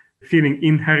men feeling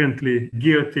inherently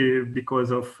guilty because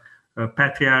of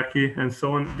patriarchy and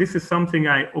so on. This is something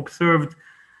I observed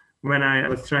when I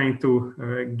was trying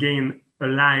to gain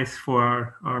allies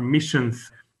for our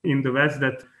missions in the West,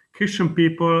 that Christian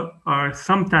people are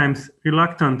sometimes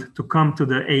reluctant to come to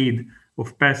the aid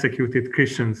of persecuted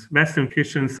Christians. Western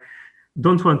Christians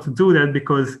don't want to do that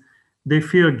because they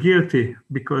feel guilty,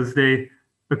 because they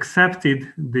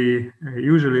accepted the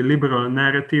usually liberal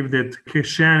narrative that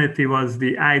Christianity was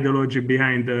the ideology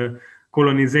behind the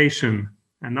colonization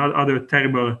and other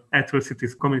terrible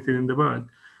atrocities committed in the world.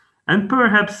 And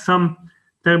perhaps some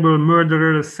terrible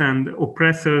murderers and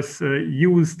oppressors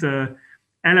used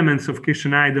elements of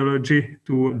Christian ideology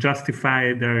to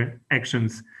justify their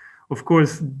actions. Of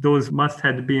course, those must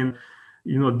have been,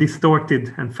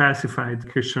 distorted and falsified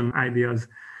Christian ideas.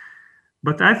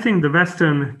 But I think the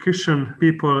Western Christian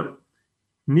people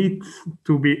need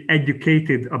to be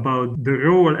educated about the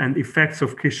role and effects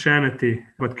of Christianity,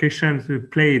 what Christianity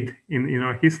played in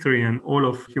our history and all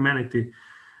of humanity.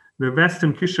 The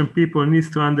Western Christian people needs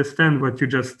to understand what you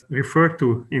just referred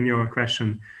to in your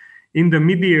question. In the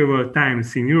medieval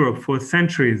times in Europe, for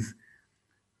centuries,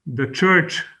 the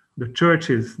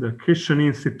churches, the Christian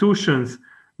institutions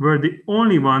were the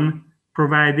only one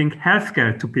providing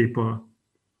healthcare to people.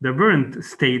 There weren't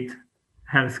state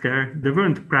healthcare, there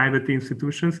weren't private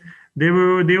institutions. They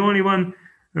were the only one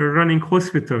running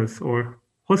hospitals or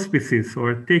hospices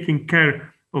or taking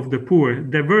care of the poor.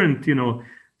 There weren't,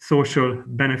 social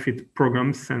benefit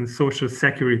programs and social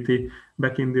security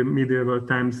back in the medieval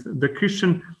times. The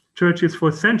Christian churches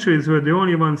for centuries were the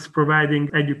only ones providing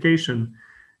education,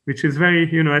 which is very,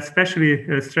 especially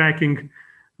striking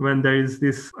when there is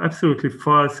this absolutely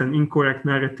false and incorrect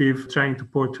narrative trying to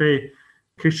portray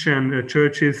Christian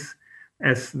churches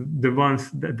as the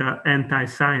ones that are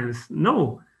anti-science.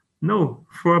 No.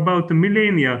 For about a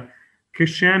millennia,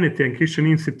 Christianity and Christian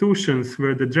institutions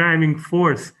were the driving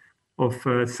force of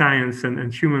science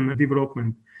and human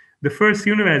development. The first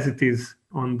universities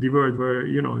on the world were,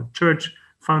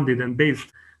 church-funded and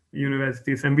based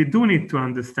universities. And we do need to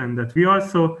understand that. We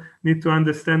also need to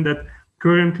understand that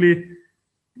currently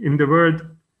in the world,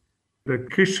 the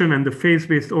Christian and the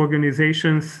faith-based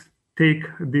organizations take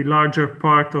the larger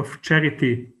part of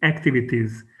charity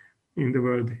activities in the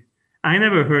world. I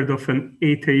never heard of an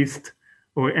atheist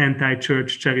or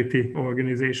anti-church charity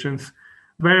organizations.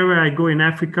 Wherever I go in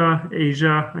Africa,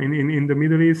 Asia, in the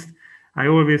Middle East, I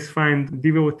always find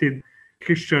devoted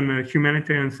Christian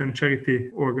humanitarians and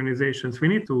charity organizations. We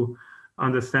need to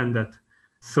understand that.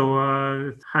 So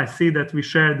I see that we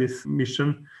share this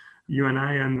mission, you and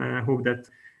I hope that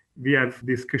we have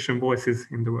these Christian voices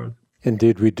in the world.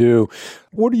 Indeed, we do.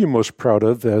 What are you most proud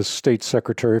of as State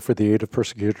Secretary for the Aid of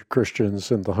Persecuted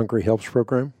Christians and the Hungry Helps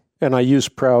Program? And I use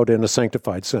proud in a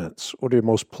sanctified sense. What are you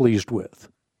most pleased with?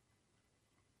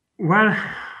 Well,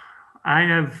 I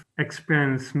have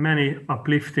experienced many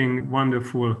uplifting,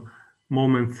 wonderful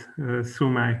moments through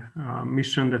my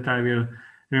mission that I will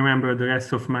remember the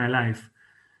rest of my life.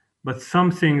 But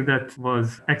something that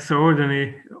was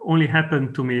extraordinary only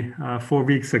happened to me 4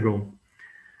 weeks ago.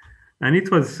 And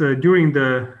it was during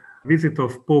the visit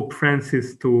of Pope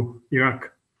Francis to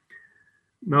Iraq.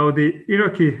 Now, the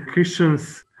Iraqi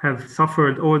Christians have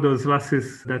suffered all those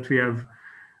losses that we have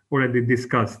already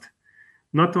discussed.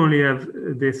 Not only have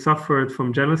they suffered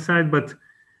from genocide, but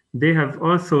they have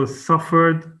also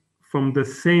suffered from the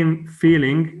same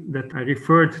feeling that I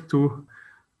referred to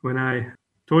when I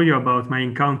told you about my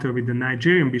encounter with the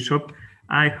Nigerian bishop.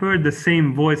 I heard the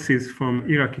same voices from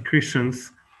Iraqi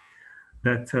Christians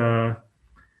that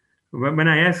when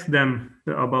I asked them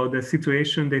about the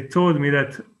situation, they told me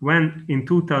that when in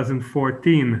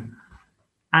 2014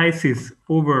 ISIS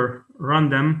run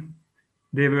them,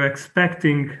 they were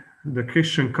expecting the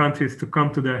Christian countries to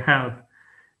come to their help.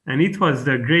 And it was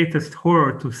their greatest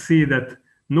horror to see that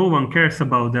no one cares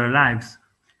about their lives.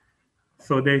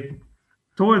 So they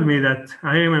told me that,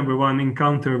 I remember one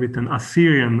encounter with an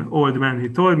Assyrian old man. He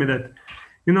told me that,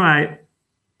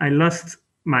 I lost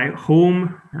my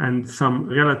home and some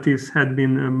relatives had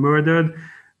been murdered,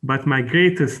 but my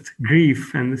greatest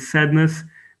grief and sadness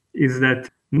is that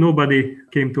nobody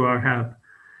came to our help.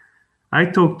 I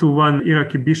talked to one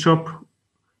Iraqi bishop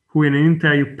who in an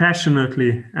interview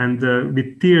passionately and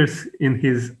with tears in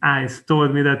his eyes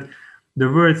told me that the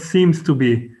world seems to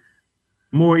be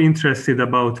more interested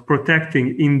about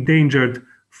protecting endangered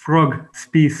frog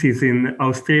species in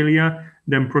Australia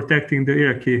than protecting the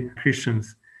Iraqi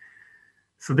Christians.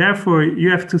 So therefore, you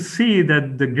have to see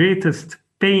that the greatest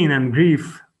pain and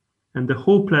grief and the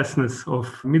hopelessness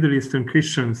of Middle Eastern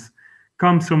Christians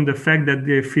comes from the fact that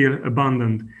they feel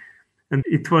abandoned. And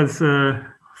it was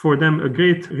for them a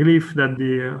great relief that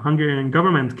the Hungarian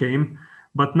government came,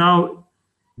 but now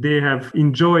they have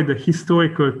enjoyed a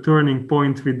historical turning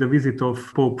point with the visit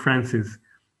of Pope Francis.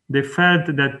 They felt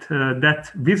that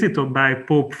that visit by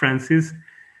Pope Francis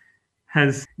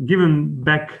has given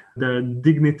back their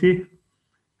dignity,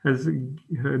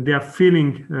 they are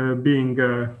feeling being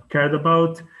cared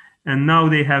about, and now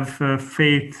they have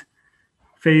faith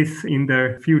in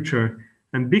their future.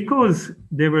 And because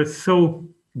they were so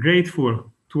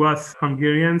grateful to us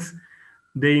Hungarians,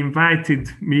 they invited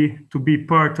me to be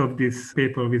part of this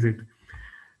papal visit.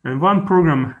 And one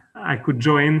program I could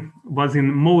join was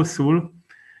in Mosul,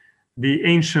 the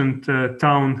ancient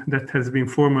town that has been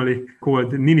formerly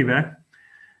called Nineveh.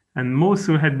 And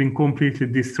Mosul had been completely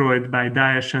destroyed by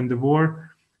Daesh and the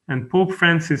war. And Pope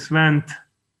Francis went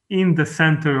in the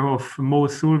center of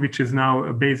Mosul, which is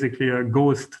now basically a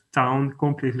ghost town,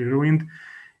 completely ruined,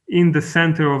 in the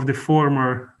center of the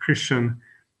former Christian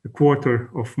quarter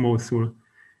of Mosul.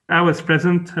 I was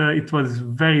present. It was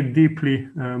very deeply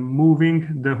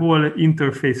moving. The whole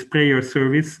interfaith prayer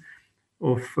service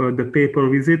of the papal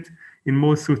visit in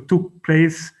Mosul took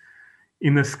place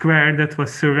in a square that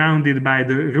was surrounded by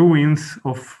the ruins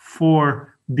of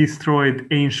 4 destroyed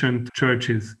ancient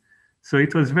churches. So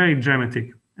it was very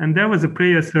dramatic. And there was a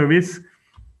prayer service.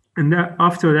 And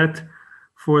after that,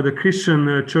 for the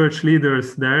Christian church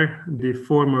leaders there, the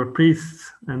former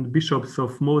priests and bishops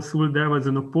of Mosul, there was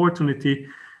an opportunity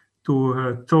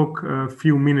to talk a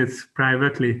few minutes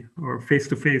privately or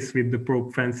face-to-face with the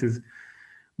Pope Francis.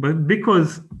 But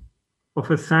because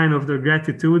of a sign of their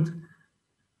gratitude,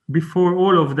 before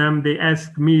all of them, they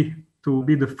asked me to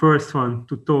be the first one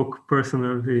to talk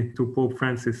personally to Pope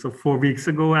Francis. So 4 weeks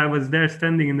ago, I was there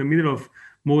standing in the middle of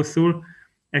Mosul,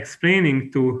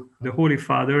 explaining to the Holy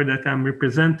Father that I'm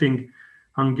representing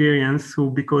Hungarians who,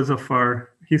 because of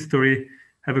our history,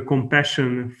 have a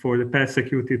compassion for the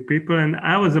persecuted people. And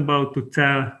I was about to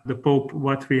tell the Pope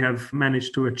what we have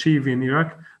managed to achieve in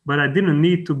Iraq, but I didn't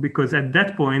need to, because at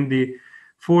that point, the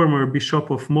former Bishop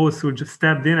of Mosul just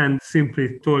stepped in and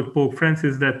simply told Pope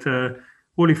Francis that,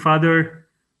 Holy Father,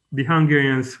 the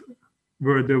Hungarians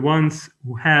were the ones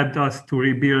who helped us to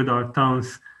rebuild our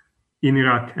towns in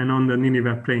Iraq and on the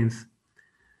Nineveh plains.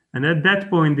 And at that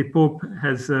point, the Pope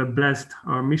has blessed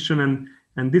our mission.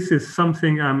 And this is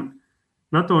something I'm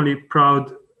not only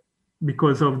proud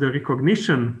because of the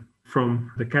recognition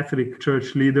from the Catholic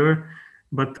Church leader,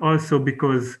 but also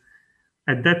because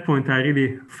at that point, I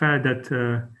really felt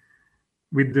that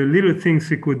with the little things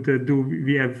we could do,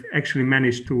 we have actually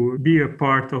managed to be a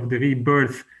part of the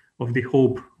rebirth of the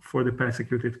hope for the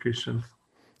persecuted Christians.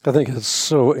 I think it's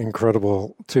so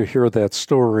incredible to hear that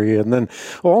story, and then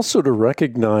also to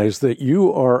recognize that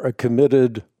you are a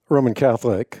committed Roman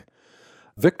Catholic.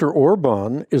 Viktor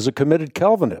Orban is a committed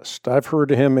Calvinist. I've heard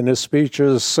him in his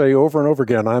speeches say over and over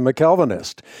again, I'm a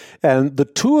Calvinist. And the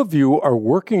two of you are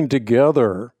working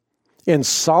together in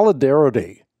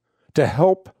solidarity to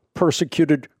help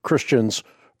persecuted Christians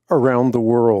around the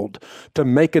world, to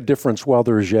make a difference while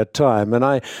there is yet time. And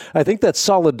I think that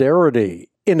solidarity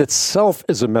in itself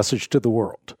is a message to the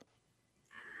world.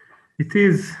 It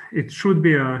is. It should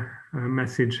be a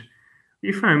message.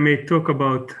 If I may talk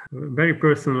about very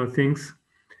personal things,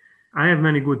 I have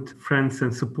many good friends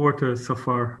and supporters of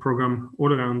our program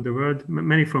all around the world,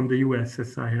 many from the US,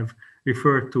 as I have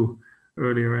referred to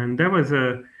earlier. And there was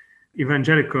a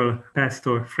evangelical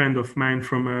pastor friend of mine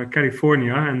from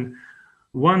California, and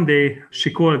one day she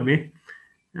called me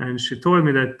and she told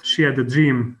me that she had a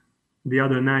dream the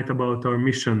other night about our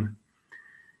mission.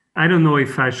 I don't know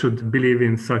if I should believe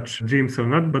in such dreams or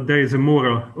not, but there is a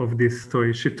moral of this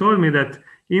story. She told me that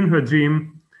in her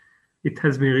dream, it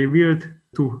has been revealed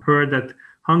to her that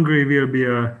Hungary will be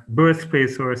a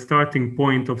birthplace or a starting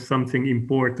point of something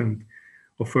important,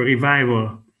 of a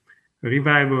revival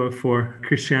for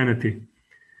Christianity.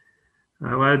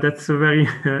 Well, that's a very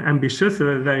ambitious,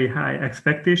 very high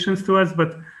expectations to us,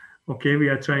 but okay, we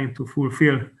are trying to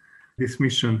fulfill this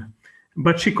mission.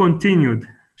 But she continued.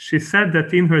 She said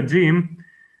that in her dream,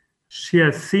 she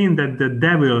has seen that the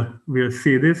devil will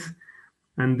see this,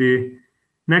 and the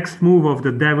next move of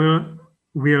the devil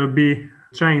will be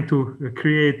trying to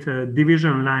create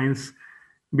division lines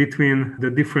between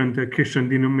the different Christian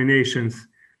denominations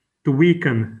to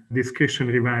weaken this Christian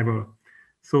revival.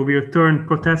 So we'll turn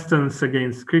Protestants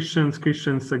against Christians,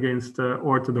 Christians against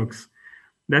Orthodox.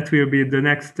 That will be the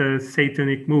next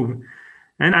satanic move.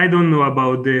 And I don't know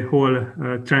about the whole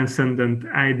transcendent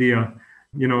idea.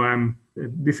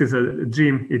 This is a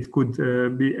dream. It could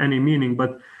be any meaning.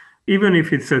 But even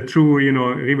if it's a true,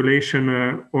 revelation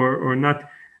or not,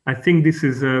 I think this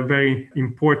is very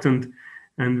important.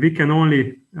 And we can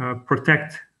only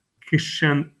protect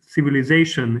Christian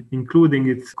civilization, including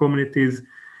its communities,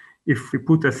 if we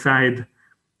put aside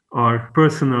our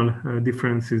personal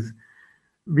differences.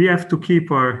 We have to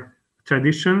keep our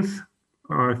traditions,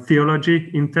 our theology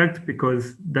intact,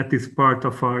 because that is part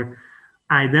of our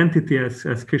identity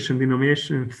as Christian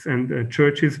denominations and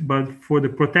churches, but for the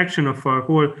protection of our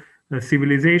whole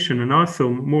civilization, and also,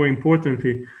 more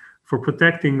importantly, for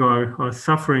protecting our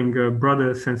suffering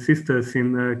brothers and sisters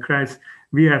in Christ,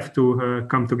 we have to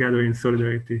come together in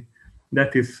solidarity.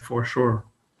 That is for sure.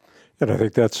 And I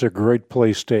think that's a great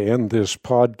place to end this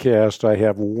podcast. I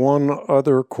have one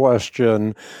other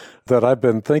question that I've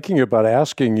been thinking about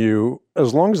asking you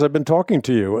as long as I've been talking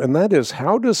to you, and that is,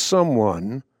 how does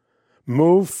someone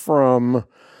move from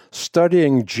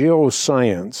studying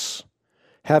geoscience,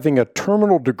 having a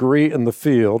terminal degree in the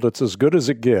field, it's as good as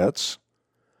it gets,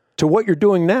 to what you're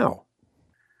doing now?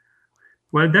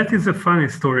 Well, that is a funny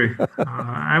story.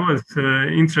 I was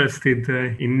interested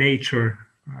in nature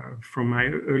from my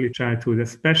early childhood,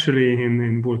 especially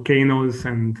in volcanoes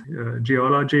and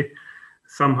geology.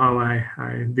 Somehow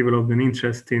I developed an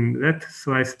interest in that,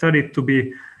 so I studied to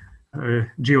be a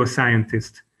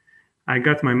geoscientist. I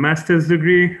got my master's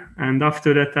degree, and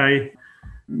after that I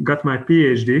got my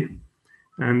PhD.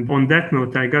 And on that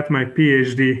note, I got my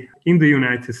PhD in the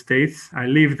United States. I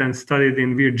lived and studied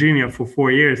in Virginia for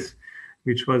 4 years,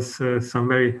 which was some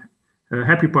very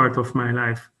happy part of my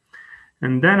life.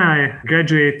 And then I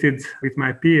graduated with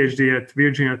my PhD at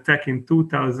Virginia Tech in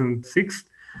 2006.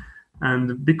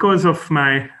 And because of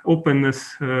my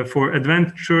openness for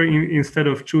adventure, instead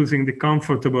of choosing the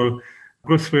comfortable,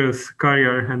 prosperous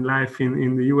career and life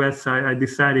in the US, I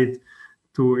decided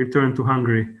to return to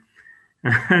Hungary.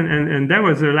 And that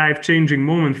was a life-changing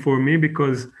moment for me,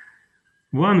 because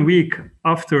 1 week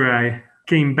after I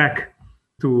came back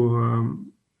to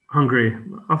Hungary,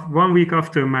 1 week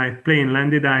after my plane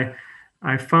landed,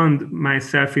 I found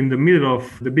myself in the middle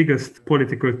of the biggest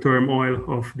political turmoil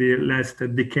of the last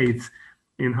decades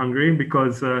in Hungary,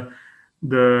 because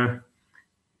the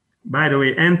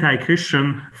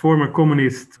anti-Christian former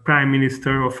communist prime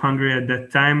minister of Hungary at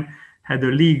that time had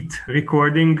a leaked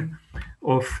recording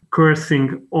of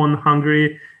cursing on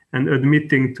Hungary and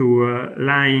admitting to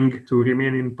lying to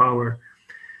remain in power.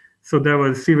 So there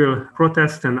was civil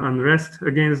protest and unrest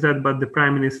against that, but the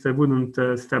prime minister wouldn't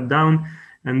step down.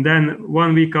 And then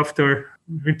 1 week after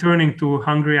returning to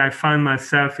Hungary, I found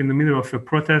myself in the middle of a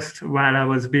protest while I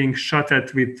was being shot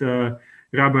at with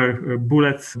rubber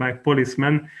bullets by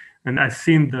policemen. And I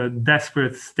seen the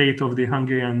desperate state of the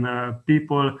Hungarian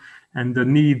people and the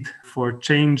need for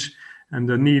change and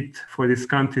the need for this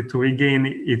country to regain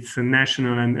its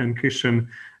national and Christian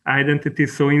identity.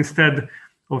 So instead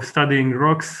of studying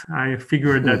rocks, I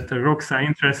figured that rocks are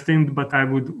interesting, but I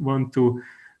would want to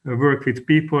work with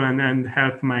people and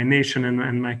help my nation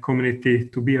and my community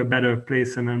to be a better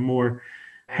place and a more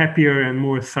happier and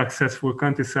more successful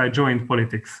country. So I joined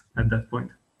politics at that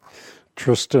point.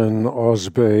 Tristan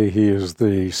Özbey, he is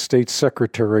the State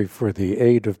Secretary for the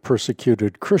Aid of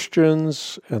Persecuted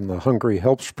Christians and the Hungary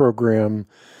Helps Program.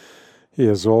 He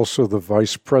is also the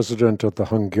Vice President of the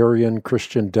Hungarian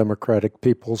Christian Democratic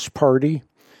People's Party.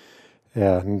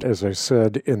 And as I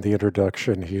said in the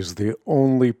introduction, he's the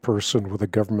only person with a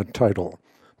government title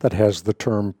that has the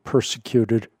term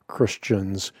persecuted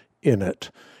Christians in it.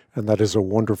 And that is a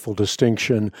wonderful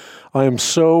distinction. I am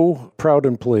so proud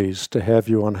and pleased to have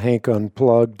you on Hank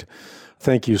Unplugged.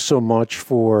 Thank you so much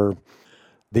for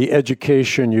the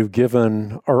education you've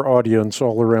given our audience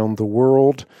all around the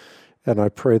world. And I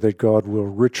pray that God will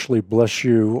richly bless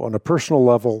you on a personal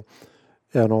level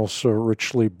and also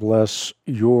richly bless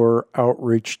your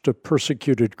outreach to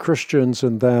persecuted Christians,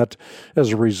 and that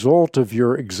as a result of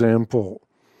your example,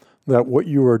 that what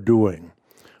you are doing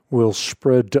will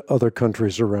spread to other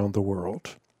countries around the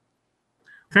world.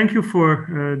 Thank you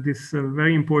for this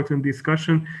very important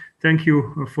discussion. Thank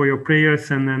you for your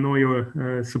prayers and all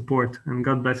your support, and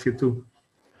God bless you too.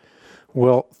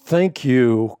 Well, thank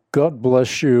you. God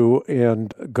bless you,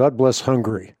 and God bless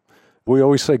Hungary. We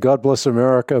always say God bless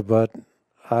America, but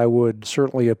I would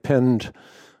certainly append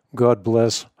God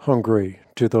bless Hungary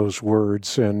to those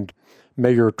words, and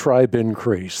may your tribe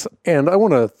increase. And I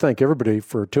want to thank everybody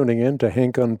for tuning in to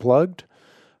Hank Unplugged.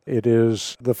 It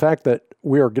is the fact that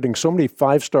we are getting so many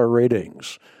 5-star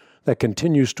ratings that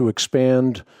continues to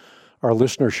expand our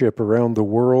listenership around the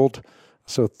world.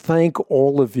 So thank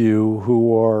all of you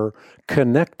who are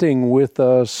connecting with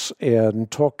us and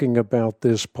talking about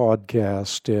this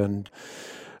podcast. And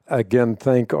again,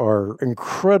 thank our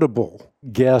incredible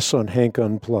guests on Hank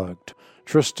Unplugged.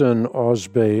 Tristan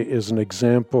Osbay is an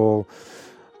example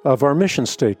of our mission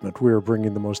statement. We are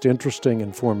bringing the most interesting,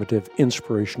 informative,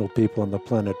 inspirational people on the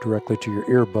planet directly to your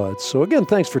earbuds. So again,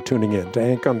 thanks for tuning in to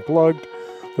Hank Unplugged.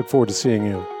 Look forward to seeing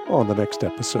you on the next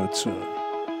episode soon.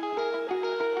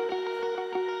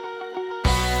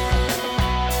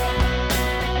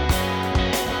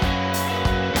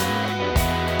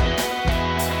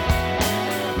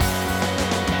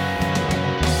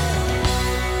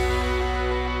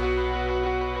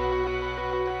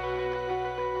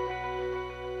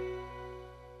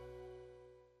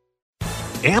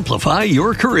 Amplify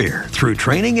your career through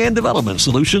training and development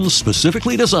solutions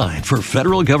specifically designed for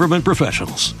federal government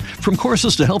professionals. From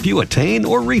courses to help you attain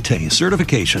or retain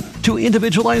certification, to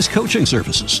individualized coaching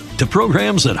services, to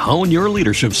programs that hone your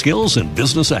leadership skills and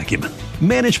business acumen,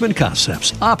 Management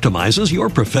Concepts optimizes your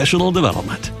professional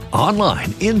development.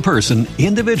 Online, in person,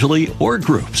 individually, or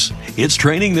groups, it's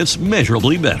training that's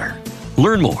measurably better.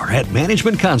 Learn more at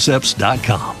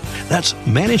managementconcepts.com. That's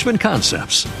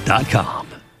managementconcepts.com.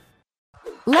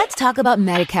 Let's talk about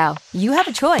Medi-Cal. You have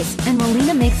a choice, and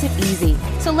Molina makes it easy.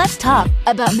 So let's talk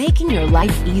about making your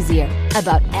life easier,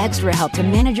 about extra help to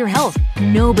manage your health.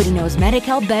 Nobody knows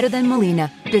Medi-Cal better than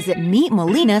Molina. Visit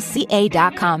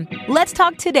meetmolinaca.com. Let's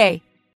talk today.